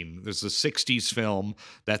seen. There's a 60s film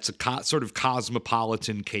that's a sort of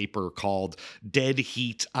cosmopolitan caper called Dead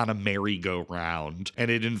Heat on a Merry-Go-Round. And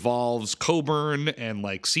it involves Coburn and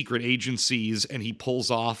like secret agencies, and he pulls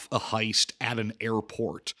off a heist at an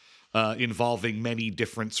airport. Involving many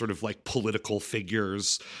different sort of like political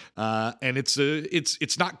figures, and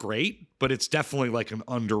it's not great, but it's definitely like an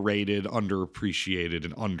underrated, underappreciated,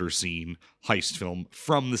 and underseen heist film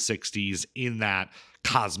from the 60s in that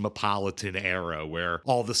cosmopolitan era where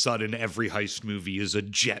all of a sudden every heist movie is a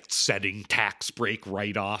jet-setting tax break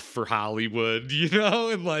write-off for Hollywood, you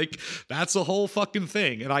know, and like that's a whole fucking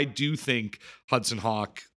thing. And I do think Hudson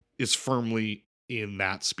Hawk is firmly in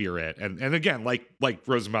that spirit. And again, like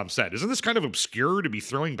Rosenbaum said, isn't this kind of obscure to be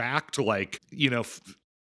throwing back to like, you know,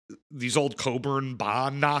 these old Coburn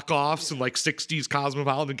Bond knockoffs and like 60s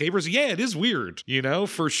cosmopolitan capers? Yeah, it is weird, you know,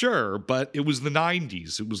 for sure. But it was the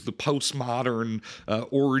 90s. It was the postmodern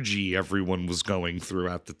orgy everyone was going through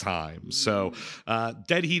at the time. So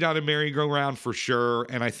Dead Heat on a Merry-Go-Round for sure.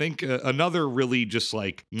 And I think another really just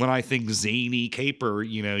like when I think zany caper,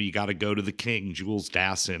 you know, you got to go to the king, Jules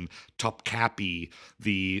Dassin, Topkapi,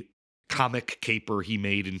 the comic caper he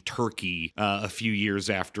made in Turkey a few years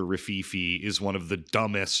after Rififi is one of the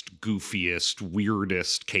dumbest, goofiest,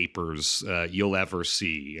 weirdest capers you'll ever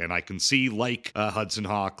see. And I can see, like Hudson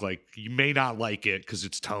Hawk, like you may not like it because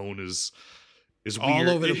its tone is weird. All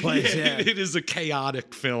over the place. Yeah. It is a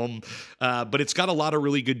chaotic film, but it's got a lot of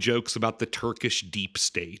really good jokes about the Turkish deep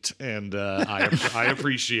state, and I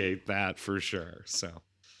appreciate that for sure. So,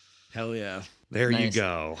 hell yeah. There you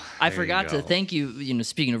go. I forgot to thank you, you know,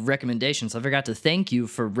 speaking of recommendations, I forgot to thank you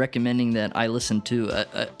for recommending that I listen to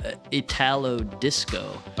a Italo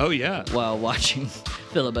disco. Oh, yeah. While watching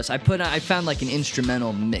Filibus. I found like an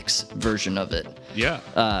instrumental mix version of it. Yeah.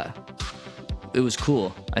 It was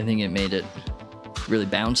cool. I think it made it really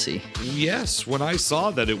bouncy. Yes. When I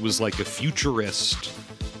saw that it was like a futurist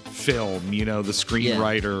film, you know, the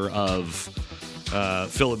screenwriter of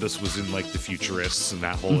Filibus was in like the futurists and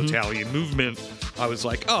that whole Italian movement. I was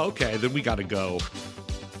like, oh, okay, then we got to go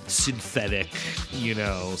synthetic, you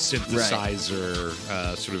know, synthesizer,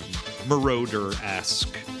 sort of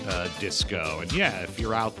Marauder-esque disco. And yeah, if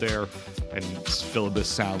you're out there and Filibus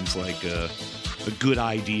sounds like a good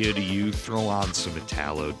idea to you, throw on some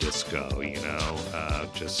Italo disco, you know,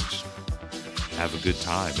 just have a good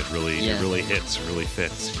time. It really hits, it really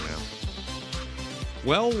fits, you know.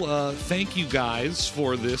 Well, thank you guys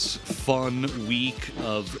for this fun week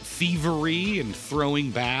of thievery and throwing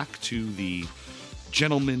back to the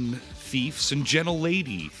gentlemen thieves and gentle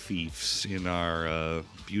lady thieves in our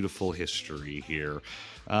beautiful history here.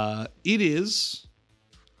 It is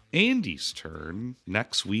Andy's turn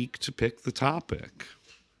next week to pick the topic.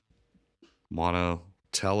 Want to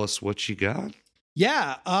tell us what you got?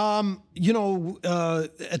 Yeah, at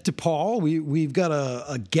DePaul, we've got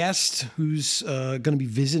a guest who's going to be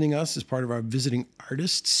visiting us as part of our Visiting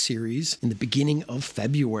Artists series in the beginning of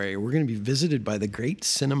February. We're going to be visited by the great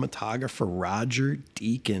cinematographer Roger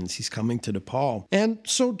Deakins. He's coming to DePaul. And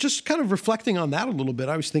so just kind of reflecting on that a little bit,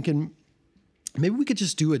 I was thinking maybe we could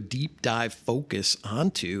just do a deep dive focus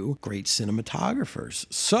onto great cinematographers.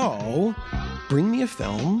 So bring me a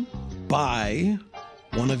film by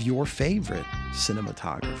one of your favorite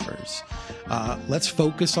cinematographers. Let's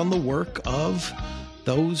focus on the work of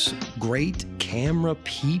those great camera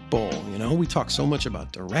people. You know, we talk so much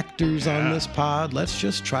about directors on this pod. Let's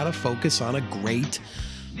just try to focus on a great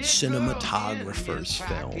cinematographer's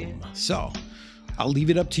film. So I'll leave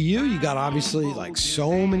it up to you. You got obviously like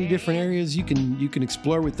so many different areas you can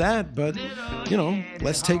explore with that, but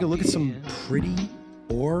let's take a look at some pretty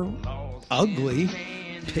or ugly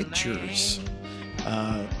pictures.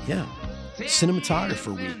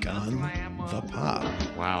 Cinematographer week on the pod.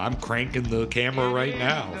 Wow, I'm cranking the camera right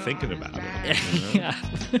now thinking about it. Yeah.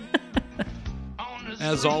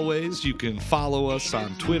 As always, you can follow us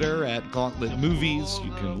on Twitter at Gauntlet Movies. You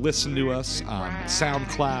can listen to us on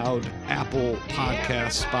SoundCloud, Apple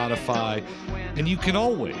Podcasts, Spotify, and you can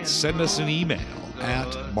always send us an email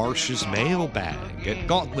at Marsh's Mailbag at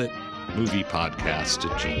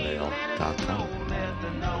gauntletmoviepodcast@gmail.com.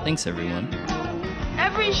 Thanks, everyone.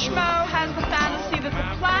 Every schmo has the fantasy that the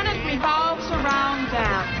planet revolves around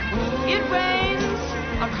them. It rains,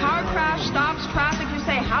 a car crash stops traffic, you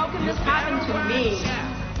say, how can this happen to me?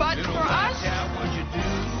 But for us,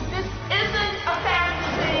 this isn't a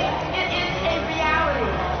fantasy, it is a reality.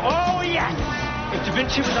 Oh, yes! If Da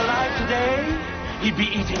Vinci was alive today, he'd be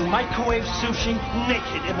eating microwave sushi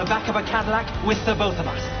naked in the back of a Cadillac with the both of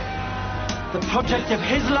us. The project of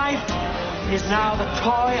his life is now the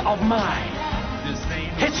toy of mine.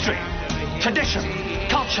 History, tradition,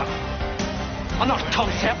 culture are not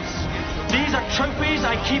concepts. These are trophies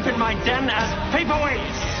I keep in my den as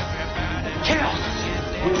paperweights. Chaos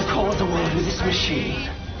will record the world with this machine.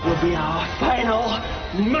 Will be our final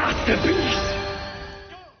masterpiece.